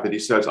the fact that he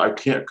says, I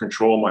can't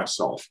control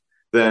myself,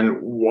 then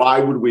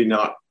why would we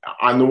not,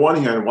 on the one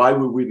hand, why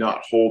would we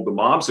not hold the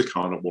mobs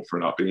accountable for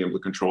not being able to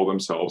control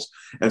themselves?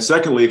 And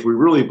secondly, if we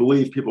really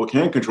believe people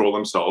can control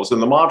themselves, then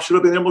the mob should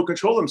have been able to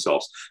control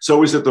themselves.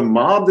 So is it the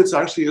mob that's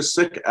actually as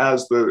sick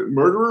as the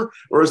murderer,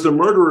 or is the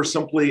murderer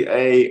simply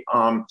a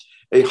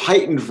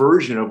heightened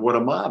version of what a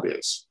mob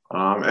is?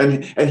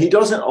 And he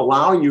doesn't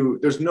allow you,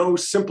 there's no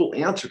simple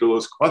answer to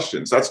those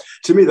questions.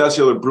 To me, that's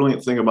the other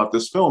brilliant thing about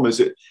this film, is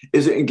it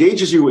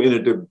engages you in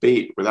a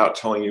debate without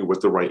telling you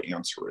what the right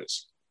answer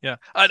is. Yeah.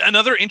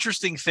 Another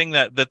interesting thing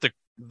that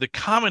the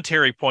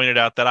commentary pointed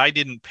out that I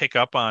didn't pick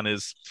up on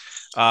is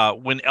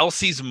when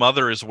Elsie's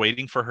mother is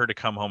waiting for her to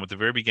come home at the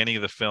very beginning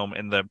of the film,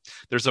 and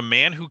there's a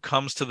man who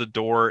comes to the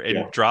door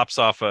and drops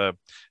off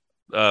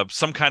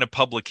some kind of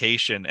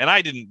publication, and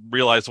I didn't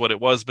realize what it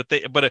was, but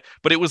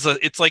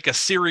it's like a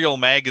serial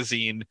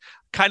magazine,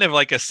 kind of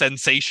like a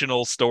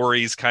sensational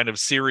stories kind of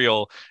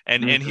serial,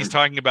 and he's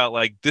talking about,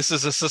 like, this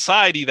is a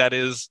society that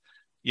is,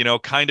 you know,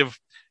 kind of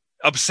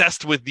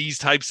obsessed with these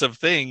types of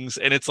things,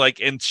 and it's like,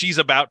 and she's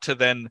about to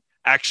then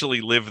actually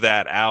live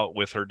that out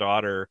with her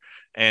daughter.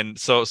 And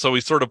so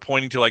he's sort of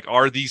pointing to, like,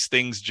 are these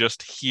things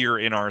just here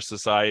in our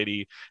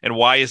society, and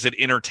why is it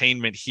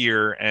entertainment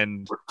here,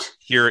 and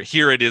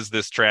here it is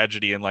this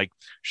tragedy, and, like,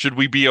 should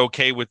we be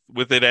okay with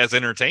it as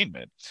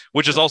entertainment?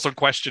 Which is also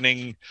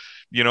questioning,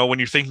 you know, when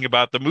you're thinking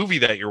about the movie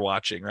that you're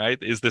watching, right?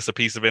 Is this a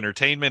piece of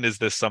entertainment? Is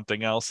this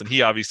something else? And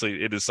he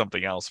obviously, it is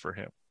something else for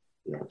him.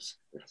 Yes.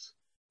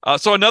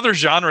 So another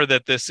genre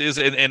that this is,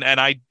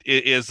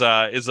 is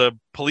a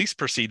police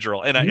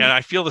procedural, and Mhm.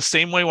 I feel the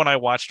same way when I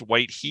watched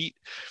White Heat,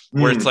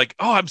 where it's Mm. like,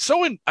 oh, I'm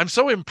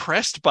so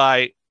impressed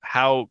by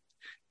how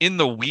in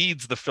the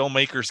weeds the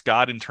filmmakers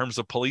got in terms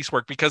of police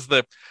work, because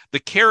the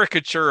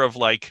caricature of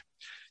like,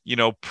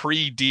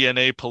 pre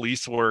DNA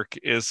police work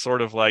is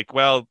sort of like,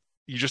 well,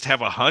 you just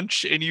have a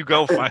hunch and you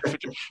go find,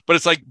 but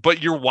it's like,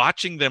 but you're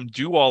watching them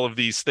do all of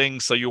these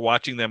things. So you're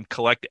watching them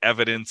collect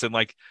evidence, and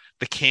like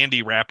the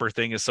candy wrapper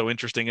thing is so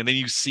interesting. And then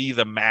you see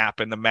the map,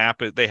 and the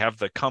map, they have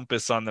the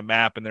compass on the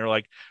map, and they're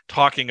like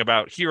talking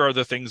about, here are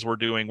the things we're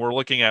doing. We're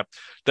looking at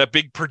that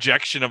big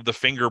projection of the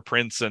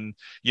fingerprints, and,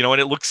 and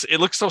it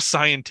looks so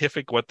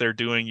scientific what they're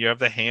doing. You have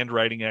the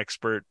handwriting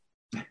expert.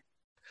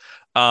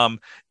 Um,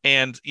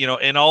 and,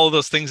 and all of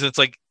those things. It's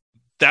like,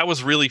 that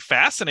was really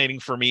fascinating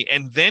for me.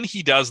 And then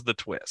he does the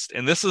twist.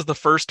 And this is the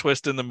first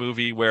twist in the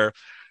movie where,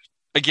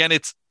 again,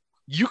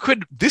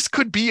 this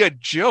could be a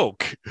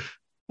joke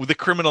with the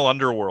criminal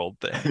underworld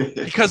thing,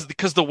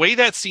 because the way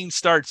that scene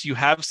starts, you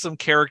have some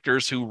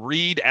characters who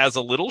read as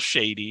a little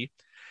shady,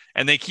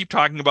 and they keep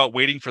talking about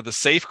waiting for the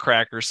safe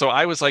cracker. So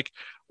I was like,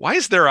 why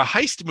is there a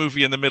heist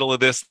movie in the middle of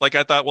this? Like,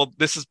 I thought, well,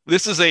 this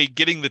is a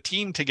getting the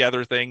team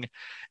together thing.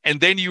 And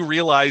then you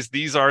realize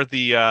these are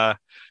the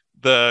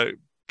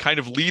kind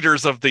of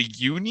leaders of the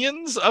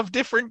unions of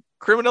different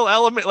criminal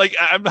element. Like,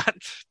 I'm not,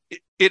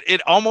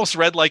 it almost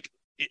read like,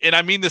 and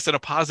I mean this in a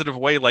positive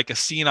way, like a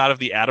scene out of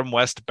the Adam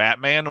West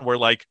Batman, where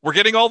like, we're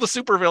getting all the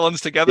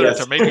supervillains together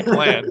to make a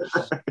plan.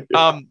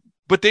 Yeah.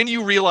 But then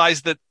you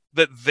realize that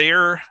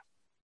their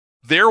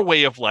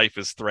way of life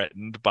is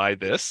threatened by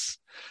this.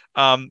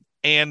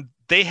 And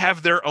they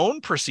have their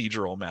own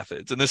procedural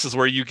methods. And this is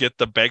where you get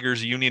the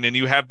beggars union, and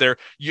you have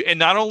and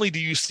not only do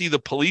you see the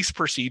police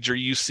procedure,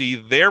 you see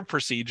their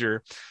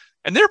procedure,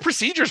 and their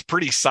procedure is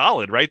pretty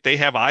solid, right? They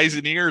have eyes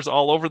and ears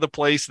all over the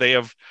place.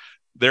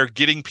 They're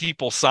getting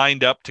people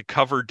signed up to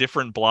cover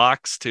different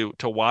blocks to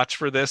watch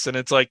for this. And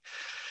it's like,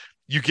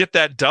 you get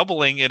that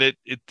doubling, and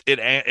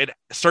it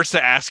starts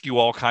to ask you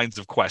all kinds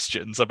of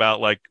questions about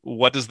like,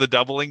 what does the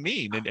doubling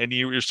mean? And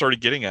you're sort of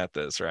getting at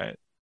this, right?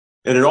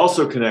 And it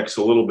also connects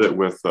a little bit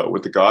with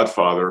The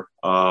Godfather,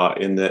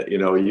 in that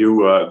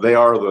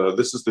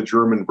this is the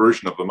German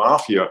version of the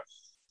mafia,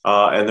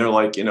 and they're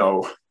like,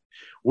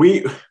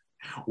 we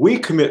we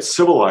commit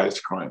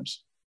civilized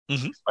crimes.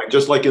 Mm-hmm. Like,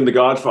 just like in The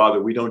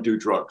Godfather, we don't do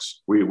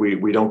drugs. We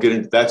don't get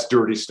into, that's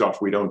dirty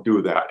stuff. We don't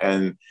do that.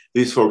 And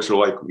these folks are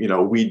like,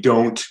 we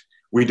don't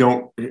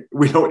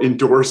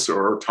endorse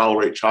or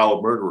tolerate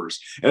child murderers.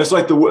 And it's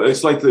like the woman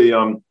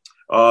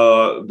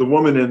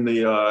in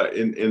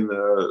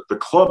the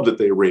club that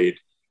they raid.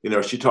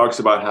 She talks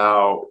about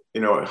how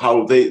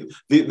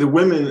the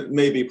women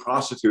may be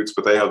prostitutes,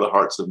 but they have the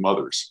hearts of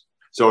mothers.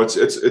 So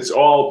it's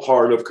all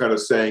part of kind of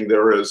saying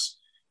there's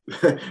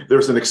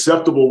an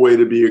acceptable way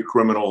to be a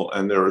criminal,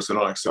 and there is an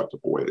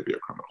unacceptable way to be a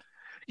criminal.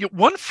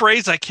 One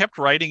phrase I kept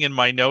writing in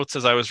my notes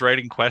as I was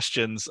writing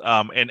questions,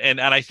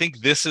 and I think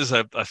this is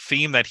a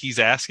theme that he's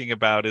asking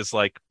about, is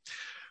like,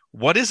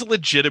 what is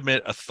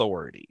legitimate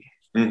authority?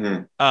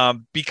 Mm-hmm.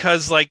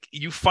 Because like,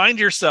 you find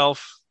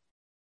yourself,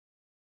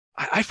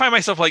 I find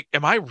myself like, who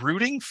am I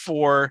rooting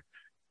for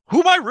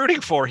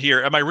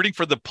here? Am I rooting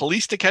for the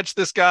police to catch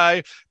this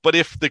guy? But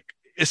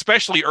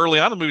especially early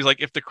on in the movie,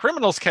 like, if the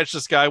criminals catch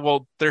this guy,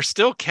 well, they're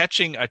still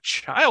catching a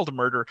child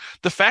murderer.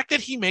 The fact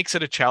that he makes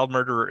it a child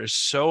murderer is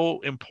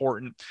so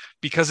important,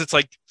 because it's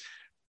like,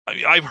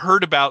 I've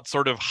heard about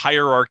sort of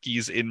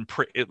hierarchies in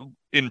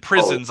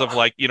prisons of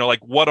like, like,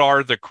 what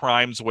are the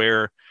crimes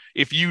where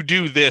if you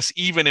do this,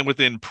 even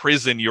within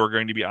prison, you're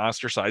going to be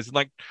ostracized. And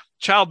like,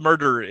 child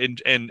murder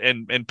and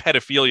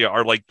pedophilia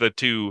are like the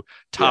two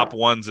top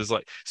ones. Is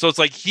like, so it's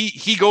like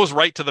he goes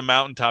right to the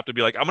mountaintop to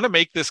be like, I'm going to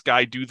make this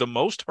guy do the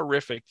most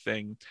horrific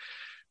thing.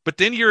 But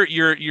then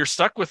you're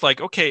stuck with like,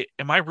 okay,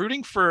 am I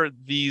rooting for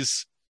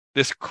this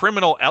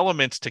criminal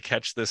element to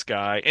catch this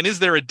guy? And is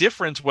there a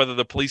difference whether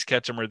the police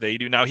catch him or they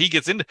do? Now he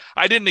gets into,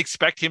 I didn't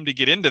expect him to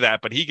get into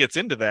that, but he gets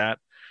into that.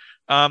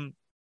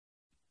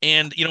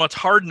 And it's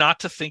hard not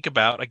to think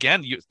about,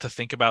 again, to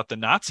think about the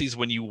Nazis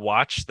when you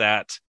watch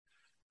that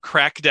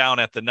crackdown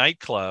at the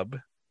nightclub.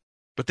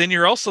 But then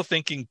you're also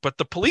thinking, but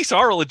the police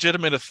are a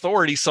legitimate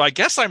authority, so I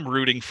guess I'm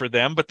rooting for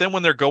them. But then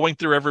when they're going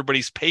through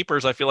everybody's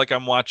papers, I feel like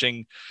I'm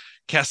watching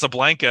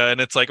Casablanca,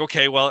 and it's like,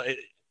 okay, well,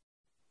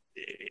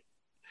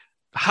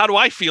 how do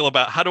I feel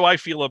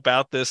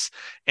about this?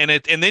 And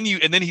then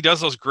he does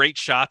those great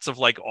shots of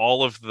like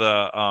all of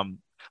the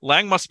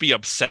Lang must be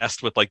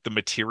obsessed with like the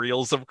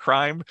materials of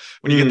crime.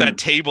 When you get that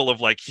table of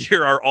like,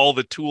 here are all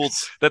the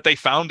tools that they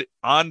found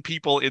on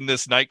people in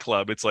this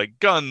nightclub. It's like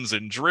guns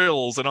and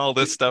drills and all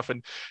this stuff.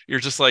 And you're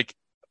just like,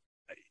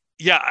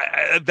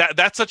 yeah,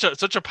 that's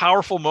such a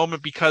powerful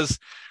moment, because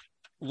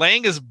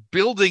Lang is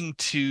building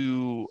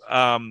to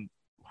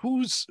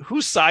whose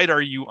side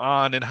are you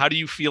on, and how do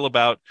you feel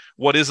about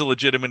what is a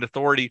legitimate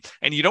authority?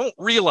 And you don't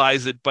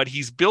realize it, but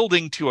he's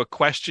building to a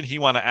question he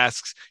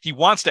wants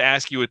to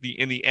ask you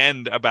in the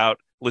end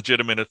about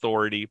legitimate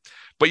authority.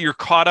 But you're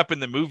caught up in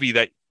the movie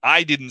that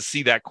I didn't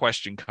see that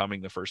question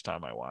coming the first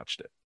time I watched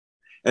it.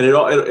 And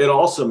it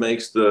also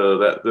makes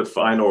the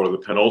final or the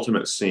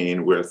penultimate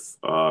scene with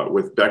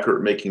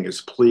Beckert making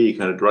his plea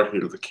kind of directly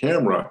to the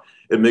camera.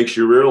 It makes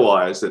you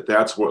realize that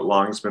that's what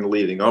Long's been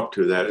leading up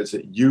to. That is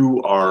that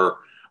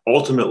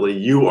ultimately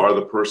you are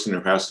the person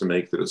who has to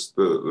make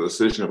the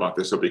decision about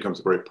this. So it becomes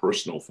a very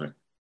personal thing.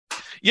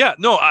 Yeah,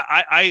 no,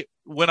 I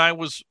when I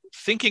was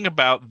thinking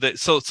about that,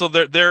 so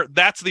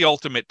that's the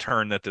ultimate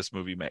turn that this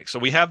movie makes. So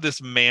we have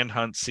this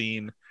manhunt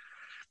scene,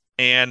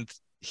 and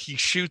he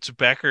shoots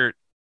Beckert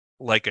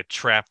like a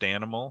trapped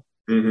animal.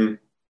 Mm-hmm.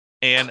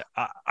 And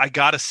I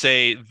gotta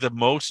say,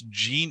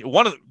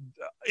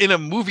 in a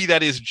movie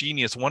that is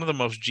genius, one of the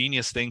most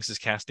genius things is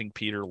casting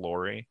Peter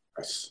Lorre.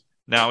 Yes.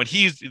 Now, and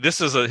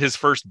this is his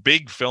first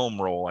big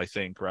film role, I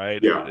think,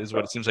 right? Yeah. Is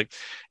what it seems like.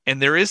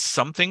 And there is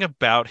something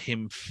about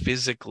him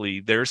physically.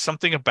 There's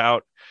something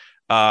about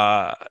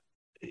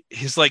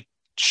his like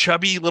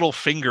chubby little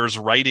fingers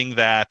writing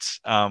that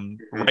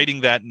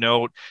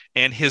note,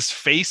 and his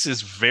face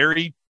is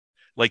very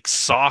like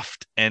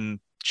soft and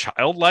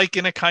childlike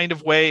in a kind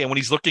of way. And when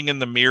he's looking in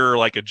the mirror,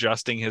 like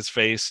adjusting his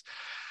face,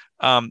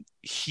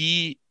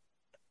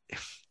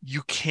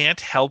 you can't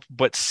help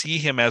but see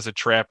him as a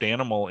trapped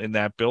animal in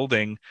that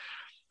building.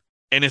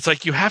 And it's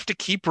like, you have to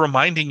keep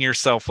reminding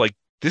yourself, like,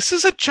 this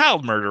is a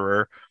child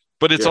murderer,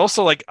 but it's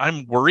also like,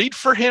 I'm worried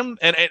for him.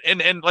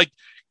 And like,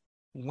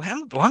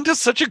 Long does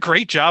such a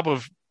great job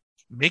of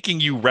making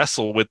you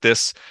wrestle with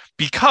this,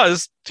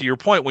 because to your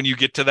point, when you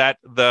get to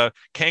the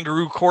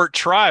kangaroo court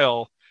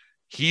trial,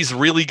 he's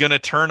really going to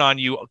turn on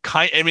you.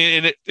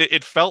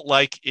 It felt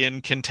like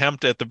in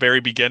Contempt at the very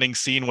beginning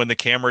scene when the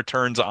camera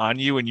turns on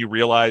you and you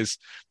realize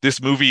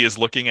this movie is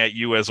looking at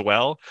you as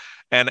well.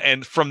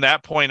 And from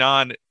that point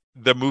on,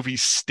 the movie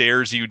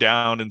stares you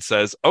down and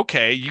says,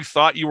 okay, you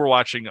thought you were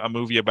watching a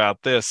movie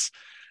about this.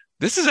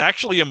 This is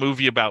actually a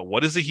movie about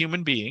what is a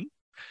human being?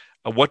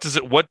 What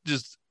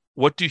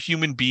do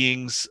human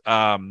beings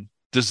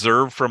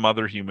deserve from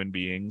other human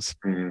beings?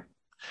 Mm-hmm.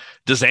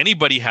 Does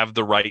anybody have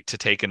the right to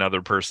take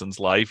another person's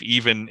life,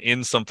 even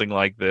in something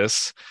like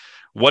this?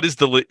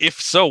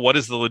 If so, what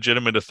is the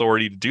legitimate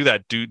authority to do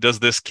that? Does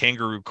this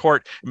kangaroo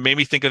court? It made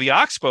me think of the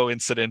Oxbow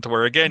incident,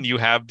 where again you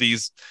have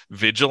these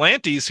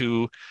vigilantes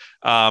who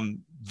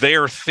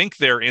think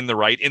they're in the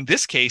right. In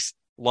this case,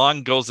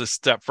 Long goes a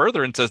step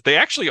further and says they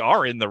actually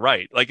are in the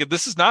right. Like,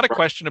 this is not a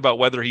question about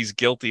whether he's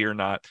guilty or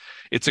not.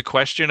 It's a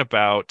question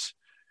about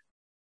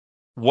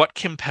what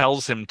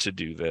compels him to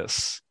do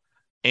this,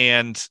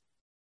 and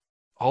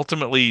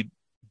ultimately,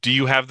 do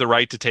you have the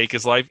right to take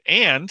his life?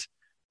 And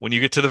when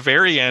you get to the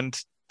very end,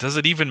 does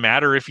it even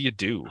matter if you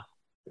do?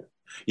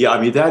 Yeah,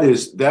 I mean, that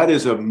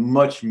is a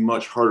much,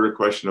 much harder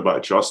question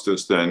about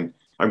justice than.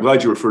 I'm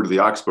glad you referred to the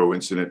Oxbow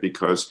incident,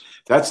 because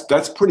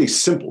that's pretty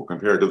simple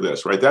compared to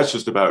this, right? That's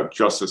just about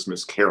justice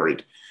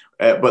miscarried.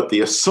 But the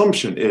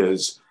assumption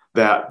is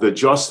that the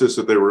justice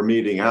that they were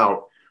meting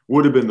out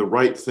would have been the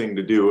right thing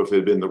to do if it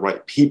had been the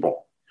right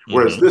people.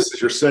 Whereas this,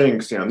 as you're saying,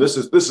 Stan, this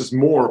is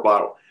more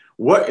about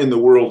what in the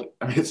world.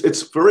 I mean,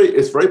 it's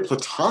very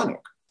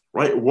platonic,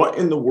 right? What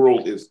in the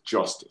world is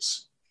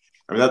justice?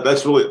 I mean,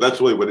 that's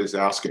really what he's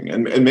asking.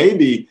 And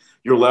maybe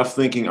you're left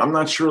thinking, I'm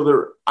not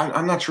sure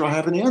I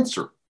have an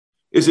answer.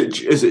 Is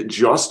it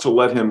just to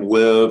let him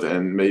live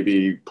and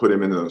maybe put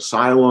him in an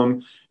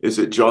asylum? Is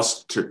it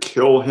just to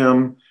kill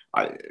him?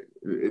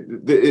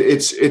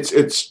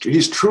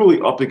 He's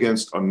truly up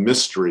against a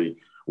mystery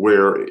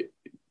where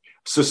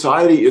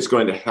society is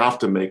going to have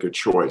to make a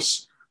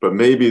choice, but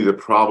maybe the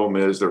problem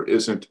is there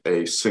isn't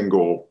a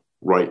single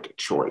right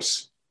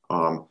choice.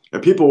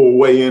 And people will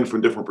weigh in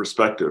from different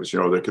perspectives.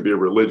 There could be a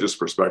religious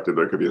perspective,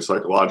 there could be a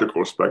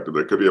psychological perspective,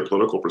 there could be a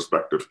political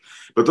perspective.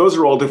 But those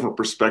are all different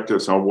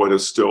perspectives on what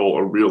is still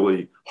a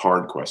really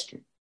hard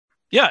question.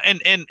 Yeah,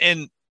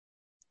 and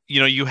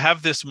you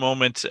have this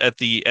moment at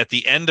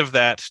the end of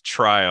that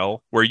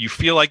trial where you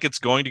feel like it's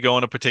going to go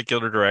in a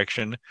particular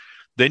direction.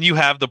 Then you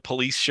have the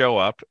police show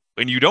up,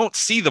 and you don't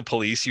see the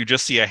police; you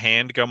just see a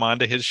hand come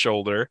onto his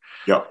shoulder.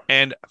 Yeah,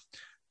 and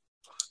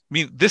I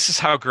mean, this is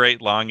how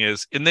great Long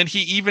is. And then he,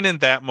 even in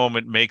that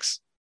moment, makes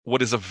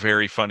what is a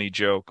very funny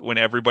joke when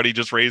everybody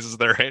just raises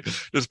their hand,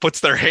 just puts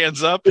their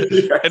hands up.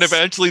 Yes. And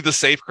eventually the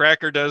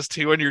safecracker does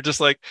too. And you're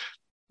just like,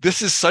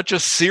 this is such a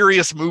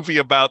serious movie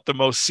about the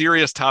most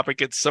serious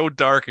topic. It's so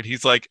dark. And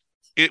he's like,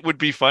 it would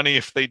be funny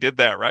if they did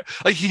that, right?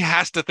 Like, he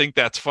has to think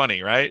that's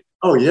funny, right?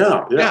 Oh,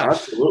 yeah,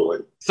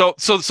 absolutely. So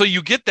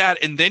you get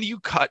that. And then you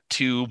cut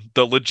to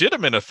the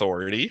legitimate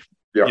authority.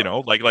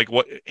 Yeah. Like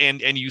what,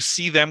 and you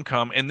see them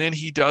come, and then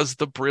he does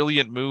the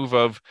brilliant move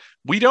of,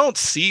 we don't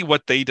see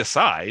what they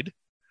decide.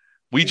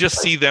 We just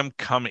see them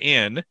come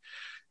in,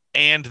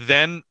 and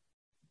then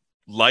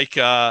like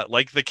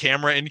the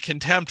camera in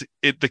Contempt,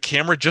 the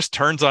camera just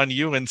turns on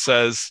you and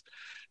says,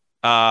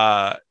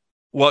 cuts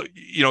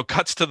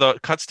to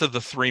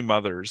the three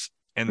mothers,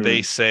 and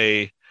they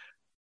say,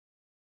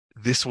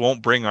 this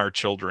won't bring our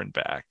children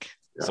back.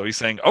 Yeah. So he's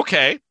saying,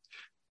 okay,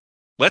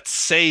 let's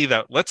say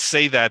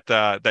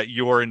that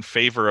you're in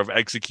favor of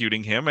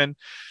executing him. And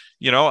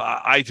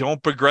I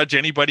don't begrudge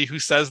anybody who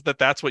says that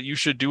that's what you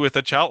should do with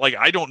a child. Like,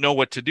 I don't know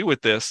what to do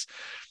with this,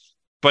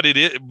 but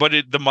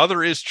the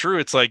mother is true.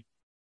 It's like,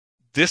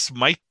 this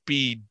might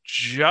be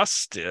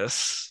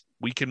justice.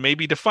 We can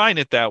maybe define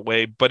it that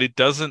way, but it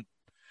doesn't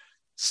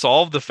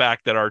solve the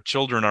fact that our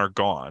children are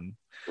gone.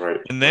 Right.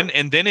 And then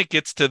it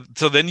gets to,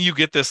 so then you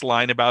get this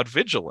line about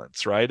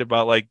vigilance, right?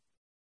 About like,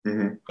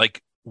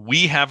 like,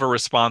 we have a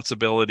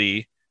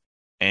responsibility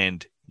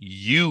and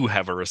you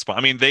have a response.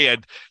 I mean, they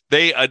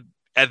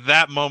at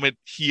that moment,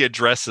 he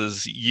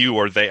addresses you,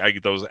 or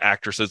those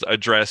actresses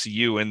address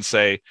you and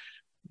say,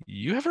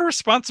 you have a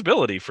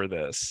responsibility for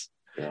this.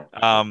 Yeah.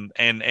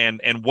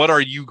 And what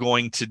are you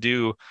going to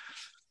do?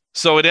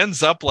 So it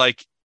ends up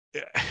like,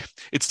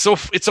 it's so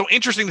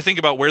interesting to think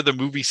about where the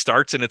movie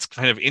starts, and it's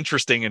kind of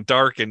interesting and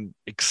dark and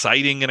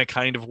exciting in a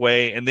kind of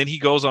way. And then he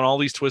goes on all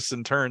these twists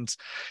and turns.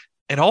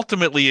 And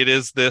ultimately it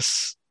is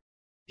this,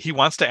 he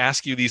wants to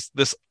ask you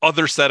this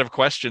other set of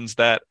questions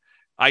that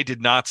I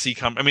did not see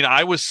come. I mean,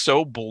 I was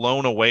so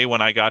blown away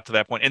when I got to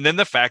that point. And then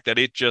the fact that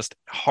it just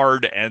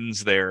hard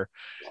ends there,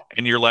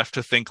 and you're left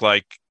to think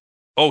like,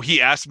 oh,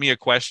 he asked me a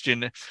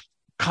question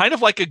kind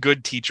of like a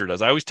good teacher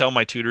does. I always tell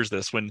my tutors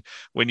this, when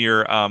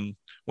you're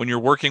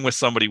working with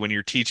somebody, when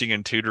you're teaching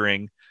and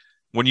tutoring,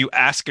 when you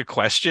ask a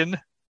question,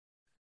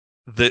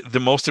 the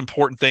most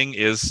important thing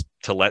is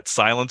to let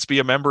silence be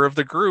a member of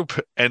the group.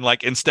 And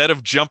like, instead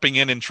of jumping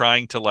in and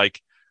trying to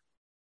like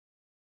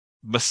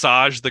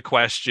massage the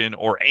question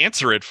or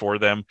answer it for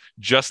them,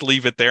 just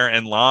leave it there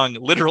and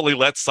literally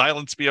let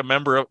silence be a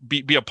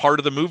be a part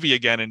of the movie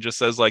again, and just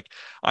says like,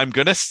 I'm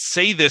gonna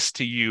say this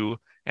to you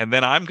and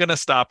then I'm gonna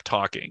stop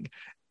talking,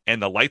 and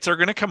the lights are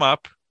gonna come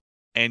up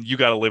and you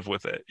got to live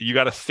with it. You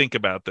got to think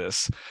about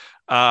this.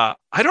 I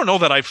don't know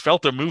that I've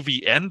felt a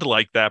movie end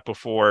like that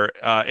before.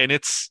 And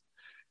it's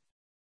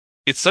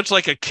such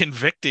like a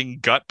convicting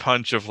gut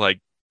punch of like,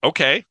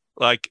 okay,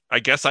 like, I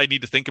guess I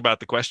need to think about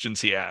the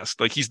questions he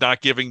asked. Like, he's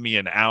not giving me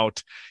an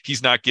out.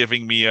 He's not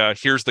giving me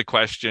here's the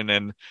question,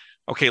 and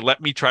okay, let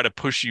me try to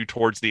push you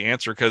towards the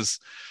answer. Cause,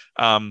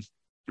 I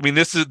mean,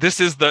 this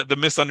is the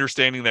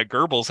misunderstanding that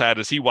Goebbels had,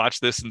 as he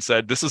watched this and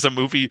said, this is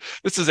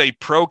a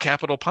pro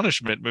capital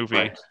punishment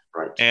movie.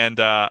 Right. And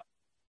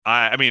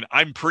I mean,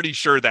 I'm pretty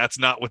sure that's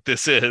not what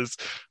this is,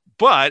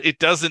 but it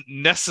doesn't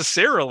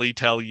necessarily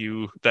tell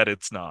you that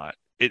it's not.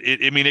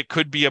 I mean, it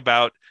could be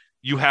about,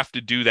 you have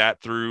to do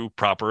that through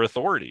proper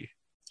authority.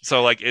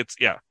 So like, it's,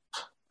 yeah.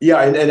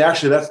 Yeah. And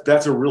actually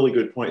that's a really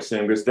good point,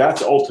 Sam, because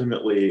that's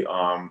ultimately,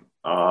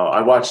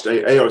 I watched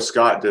A.O.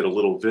 Scott did a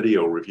little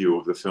video review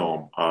of the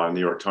film in the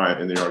New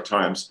York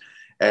Times,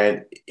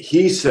 and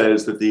he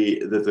says that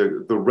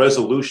the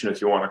resolution,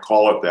 if you want to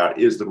call it that,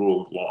 is the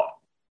rule of law.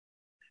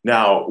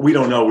 Now, we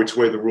don't know which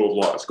way the rule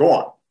of law is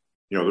going.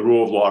 The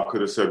rule of law could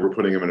have said we're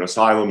putting him in an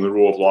asylum. The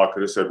rule of law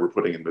could have said we're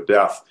putting him to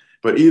death.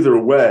 But either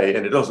way,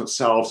 and it doesn't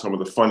solve some of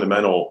the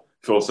fundamental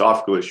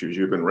philosophical issues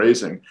you've been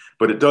raising,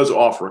 but it does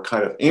offer a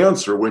kind of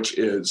answer, which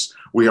is,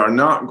 we are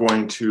not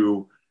going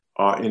to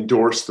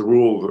endorse the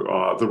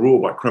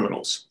rule by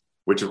criminals,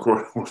 which of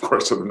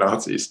course are the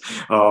Nazis.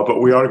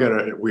 But we are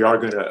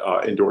going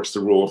to endorse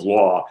the rule of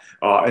law,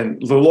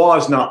 and the law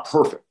is not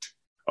perfect,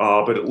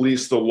 but at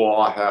least the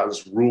law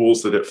has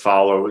rules that it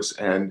follows,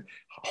 and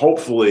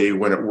hopefully,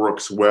 when it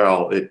works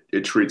well,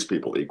 it treats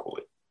people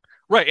equally.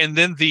 Right, and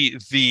then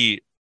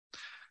the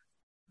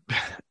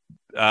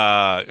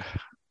I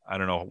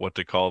don't know what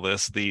to call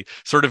this. The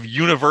sort of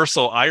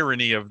universal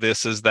irony of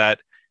this is that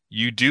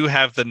you do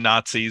have the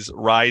Nazis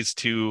rise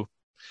to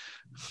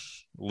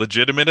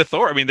legitimate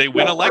authority. I mean, they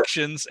win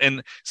elections,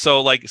 and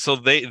so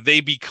they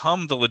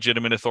become the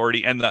legitimate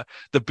authority. And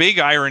the big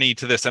irony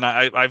to this, and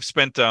I've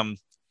spent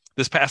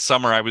this past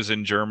summer, I was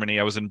in Germany,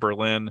 I was in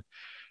Berlin,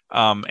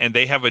 and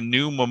they have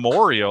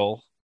a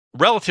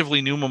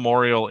relatively new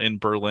memorial in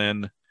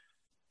Berlin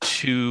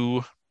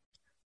to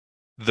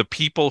the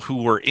people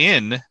who were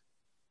in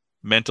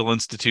mental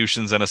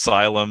institutions and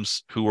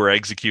asylums who were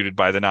executed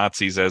by the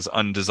Nazis as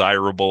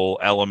undesirable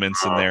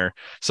elements in there.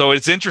 So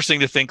it's interesting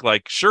to think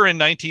like, sure, in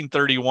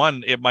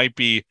 1931, it might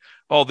be,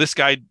 oh, this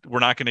guy, we're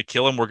not going to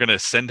kill him, we're going to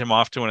send him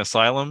off to an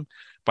asylum.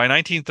 By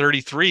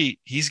 1933,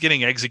 he's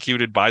getting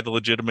executed by the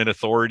legitimate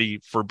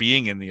authority for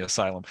being in the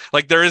asylum.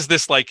 Like, there is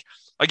this, like,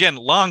 again,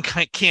 Long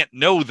can't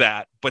know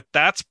that, but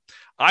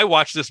I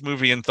watched this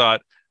movie and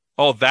thought,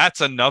 oh,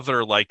 that's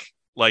another like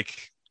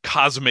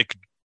cosmic,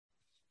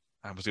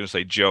 I was going to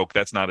say joke.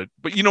 That's not it,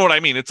 but you know what I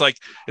mean? It's like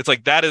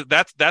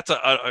that's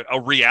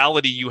a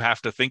reality you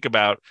have to think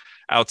about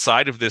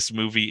outside of this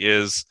movie.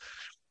 Is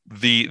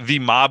the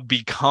mob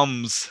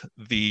becomes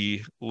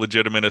the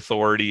legitimate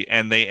authority,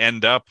 and they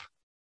end up,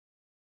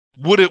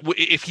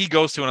 if he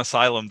goes to an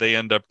asylum, they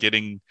end up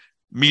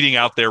meting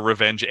out their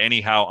revenge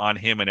anyhow on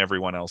him and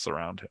everyone else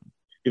around him.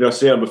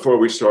 Sam, before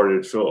we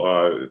started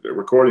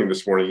recording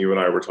this morning, you and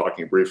I were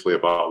talking briefly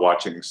about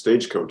watching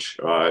Stagecoach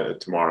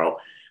tomorrow.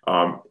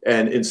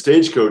 And in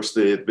Stagecoach,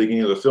 the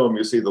beginning of the film,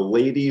 you see the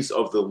ladies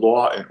of the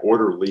Law and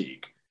Order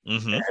League.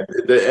 Mm-hmm.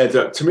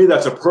 And to me,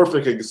 that's a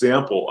perfect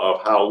example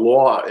of how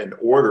law and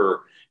order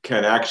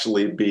can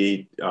actually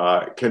be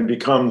can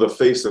become the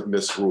face of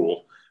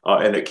misrule,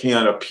 and it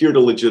can appear to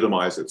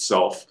legitimize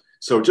itself.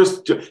 So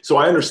so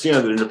I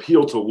understand that an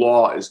appeal to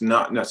law is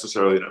not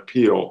necessarily an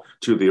appeal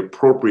to the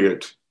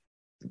appropriate,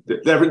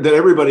 that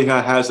everybody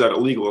has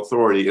that legal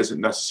authority isn't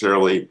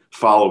necessarily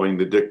following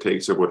the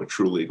dictates of what a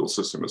true legal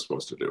system is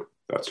supposed to do.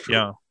 That's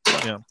true.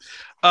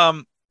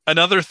 Yeah.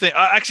 Another thing,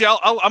 actually,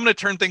 I'm going to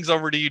turn things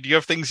over to you. Do you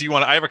have things you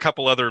want? I have a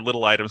couple other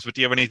little items, but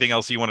do you have anything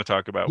else you want to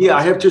talk about? Yeah,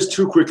 I have just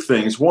two quick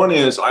things. One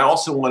is I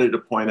also wanted to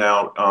point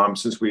out,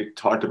 since we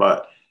talked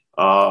about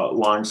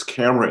Lang's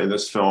camera in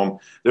this film,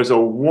 there's a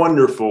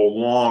wonderful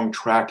long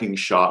tracking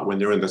shot when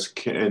they're in this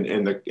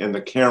in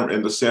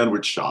the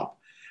sandwich shop,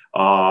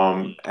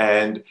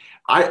 and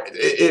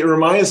it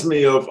reminds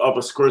me of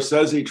a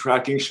Scorsese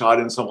tracking shot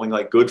in something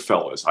like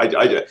Goodfellas.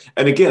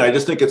 And again, I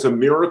just think it's a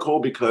miracle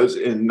because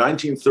in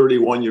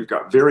 1931 you've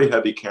got very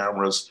heavy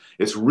cameras.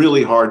 It's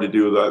really hard to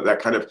do that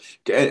kind of.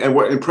 And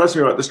what impressed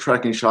me about this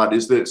tracking shot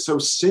is that it's so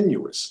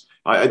sinuous.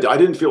 I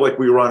didn't feel like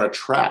we were on a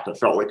track. I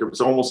felt like it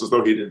was almost as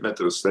though he'd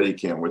invented a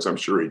Steadicam, which I'm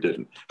sure he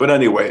didn't. But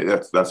anyway,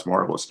 that's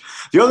marvelous.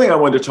 The other thing I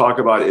wanted to talk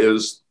about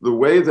is the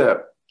way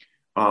that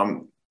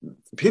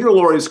Peter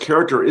Lorre's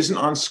character isn't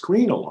on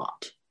screen a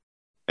lot.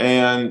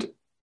 And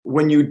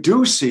when you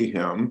do see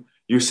him,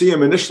 you see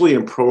him initially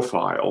in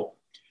profile.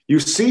 You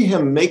see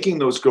him making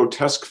those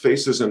grotesque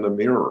faces in the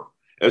mirror,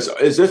 as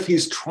if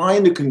he's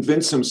trying to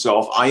convince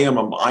himself, I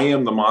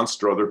am the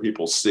monster other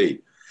people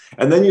see.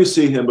 And then you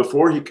see him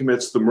before he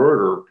commits the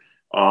murder,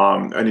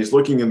 and he's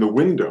looking in the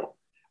window.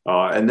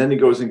 And then he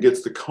goes and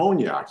gets the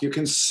cognac. You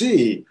can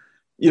see,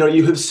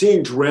 you have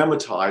seen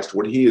dramatized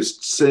what he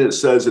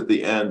says at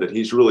the end, that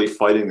he's really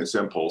fighting this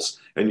impulse.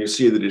 And you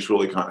see that he's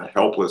really kind of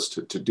helpless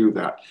to do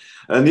that.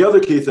 And the other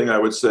key thing I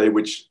would say,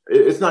 which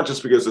it's not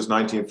just because it's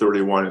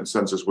 1931 and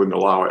census wouldn't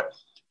allow it,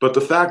 but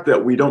the fact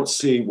that we don't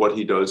see what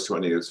he does to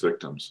any of his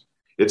victims.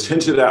 It's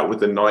hinted at with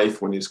the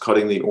knife when he's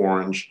cutting the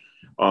orange.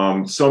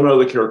 Some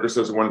other character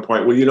says at one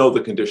point, well,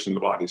 the condition the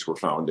bodies were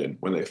found in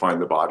when they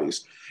find the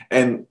bodies.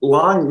 And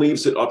Lang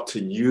leaves it up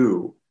to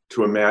you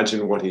to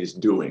imagine what he's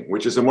doing,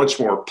 which is a much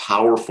more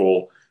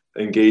powerful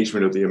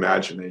engagement of the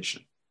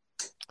imagination.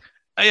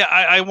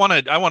 I want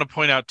to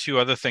point out two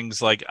other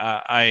things. Like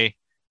I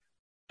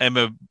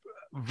am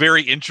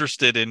very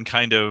interested in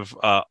kind of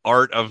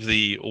art of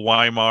the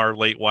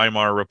late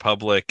Weimar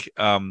Republic,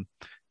 and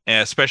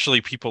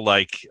especially people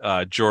like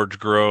George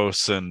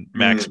Gross and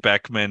Max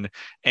Beckman.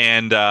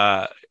 And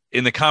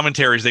in the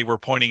commentaries, they were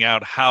pointing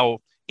out how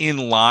in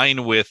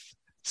line with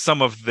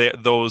some of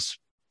those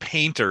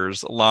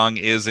painters Lang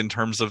is in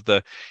terms of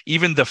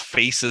even the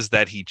faces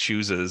that he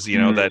chooses,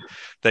 that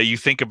you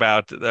think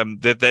about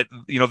that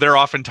they're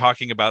often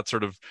talking about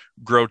sort of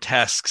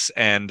grotesques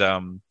and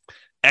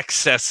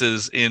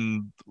excesses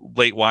in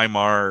late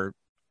Weimar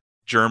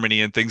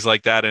Germany and things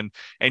like that, and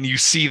you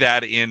see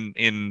that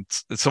in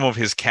some of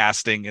his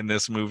casting in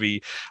this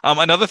movie.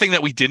 Another thing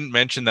that we didn't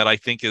mention that I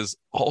think is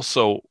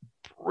also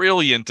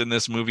brilliant in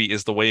this movie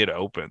is the way it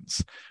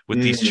opens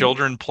with these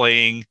children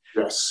playing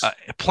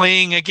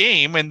a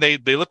game, and they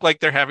look like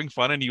they're having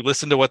fun, and you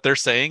listen to what they're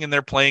saying, and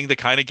they're playing the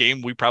kind of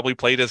game we probably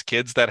played as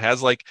kids that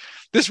has like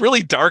this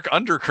really dark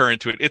undercurrent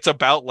to it. It's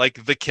about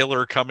like the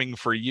killer coming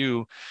for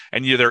you,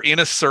 and they're in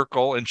a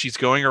circle, and she's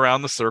going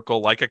around the circle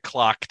like a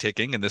clock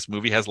ticking, and this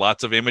movie has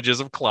lots of images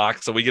of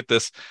clocks, so we get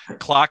this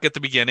clock at the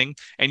beginning,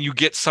 and you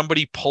get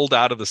somebody pulled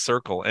out of the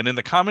circle. And in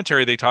the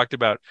commentary they talked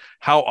about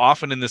how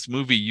often in this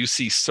movie you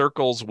see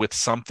circles with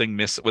something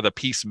with a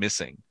piece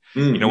missing.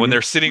 When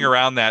they're sitting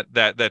around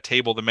that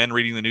table, the men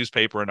reading the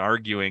newspaper and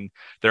arguing,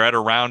 they're at a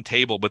round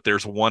table, but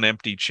there's one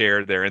empty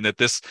chair there, and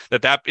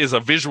that is a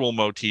visual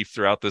motif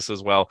throughout this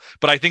as well.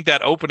 But I think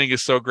that opening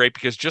is so great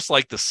because just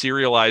like the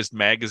serialized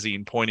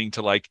magazine pointing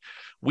to like,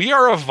 we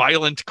are a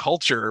violent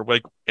culture,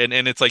 like, and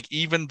it's like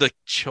even the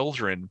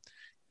children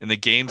in the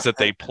games that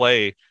they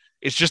play,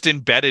 it's just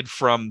embedded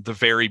from the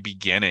very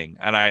beginning.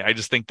 And I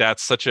just think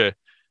that's such a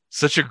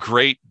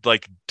great,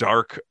 like,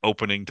 dark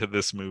opening to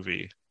this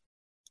movie.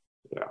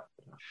 Yeah.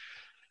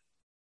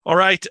 All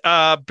right,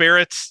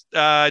 Barrett,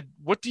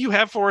 what do you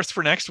have for us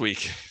for next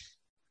week?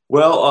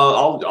 Well,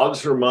 I'll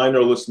just remind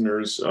our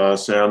listeners,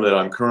 Sam, that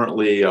I'm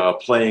currently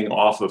playing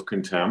off of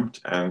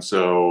Contempt. And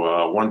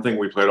so one thing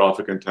we played off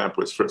of Contempt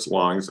was Fritz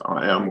Lang's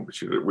M,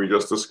 which we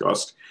just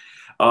discussed.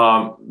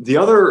 The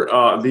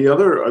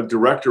other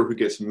director who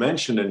gets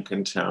mentioned in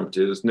Contempt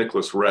is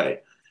Nicholas Ray.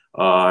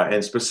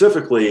 And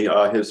specifically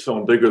his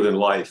film Bigger Than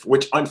Life,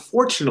 which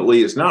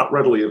unfortunately is not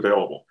readily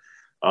available.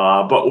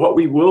 But what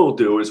we will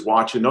do is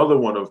watch another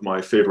one of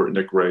my favorite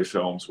Nick Ray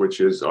films,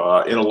 which is In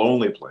a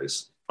Lonely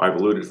Place. I've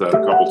alluded to that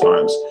a couple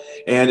times.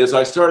 And as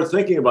I started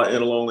thinking about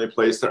In a Lonely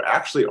Place, there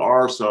actually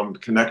are some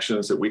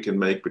connections that we can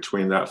make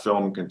between that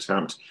film and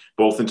Contempt,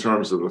 both in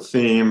terms of the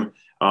theme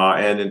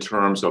and in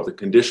terms of the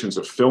conditions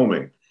of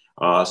filming.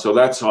 So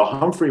that's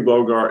Humphrey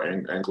Bogart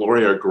and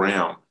Gloria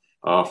Grahame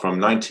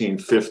from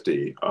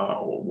 1950,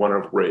 one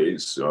of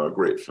Ray's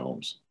great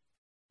films.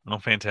 Oh,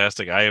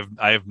 fantastic!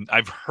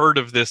 I've heard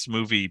of this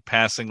movie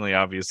passingly,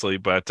 obviously,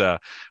 but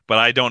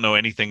I don't know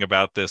anything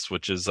about this,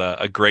 which is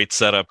a great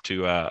setup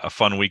to a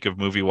fun week of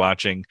movie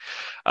watching.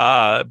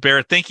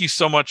 Barrett, thank you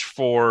so much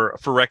for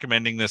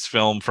recommending this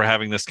film, for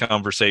having this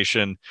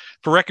conversation,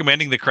 for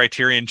recommending the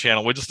Criterion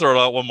Channel. We'll just throw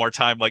it out one more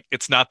time. Like,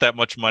 it's not that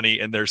much money,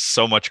 and there's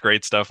so much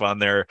great stuff on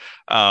there.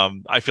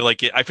 I feel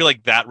like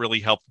that really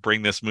helped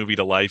bring this movie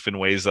to life in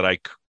ways that I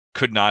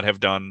could not have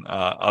done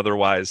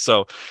otherwise.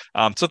 So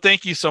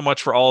thank you so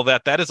much for all of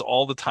that. That is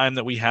all the time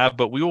that we have,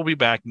 but we will be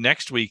back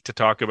next week to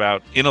talk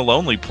about In a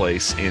Lonely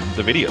Place in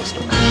the Video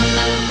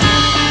Store.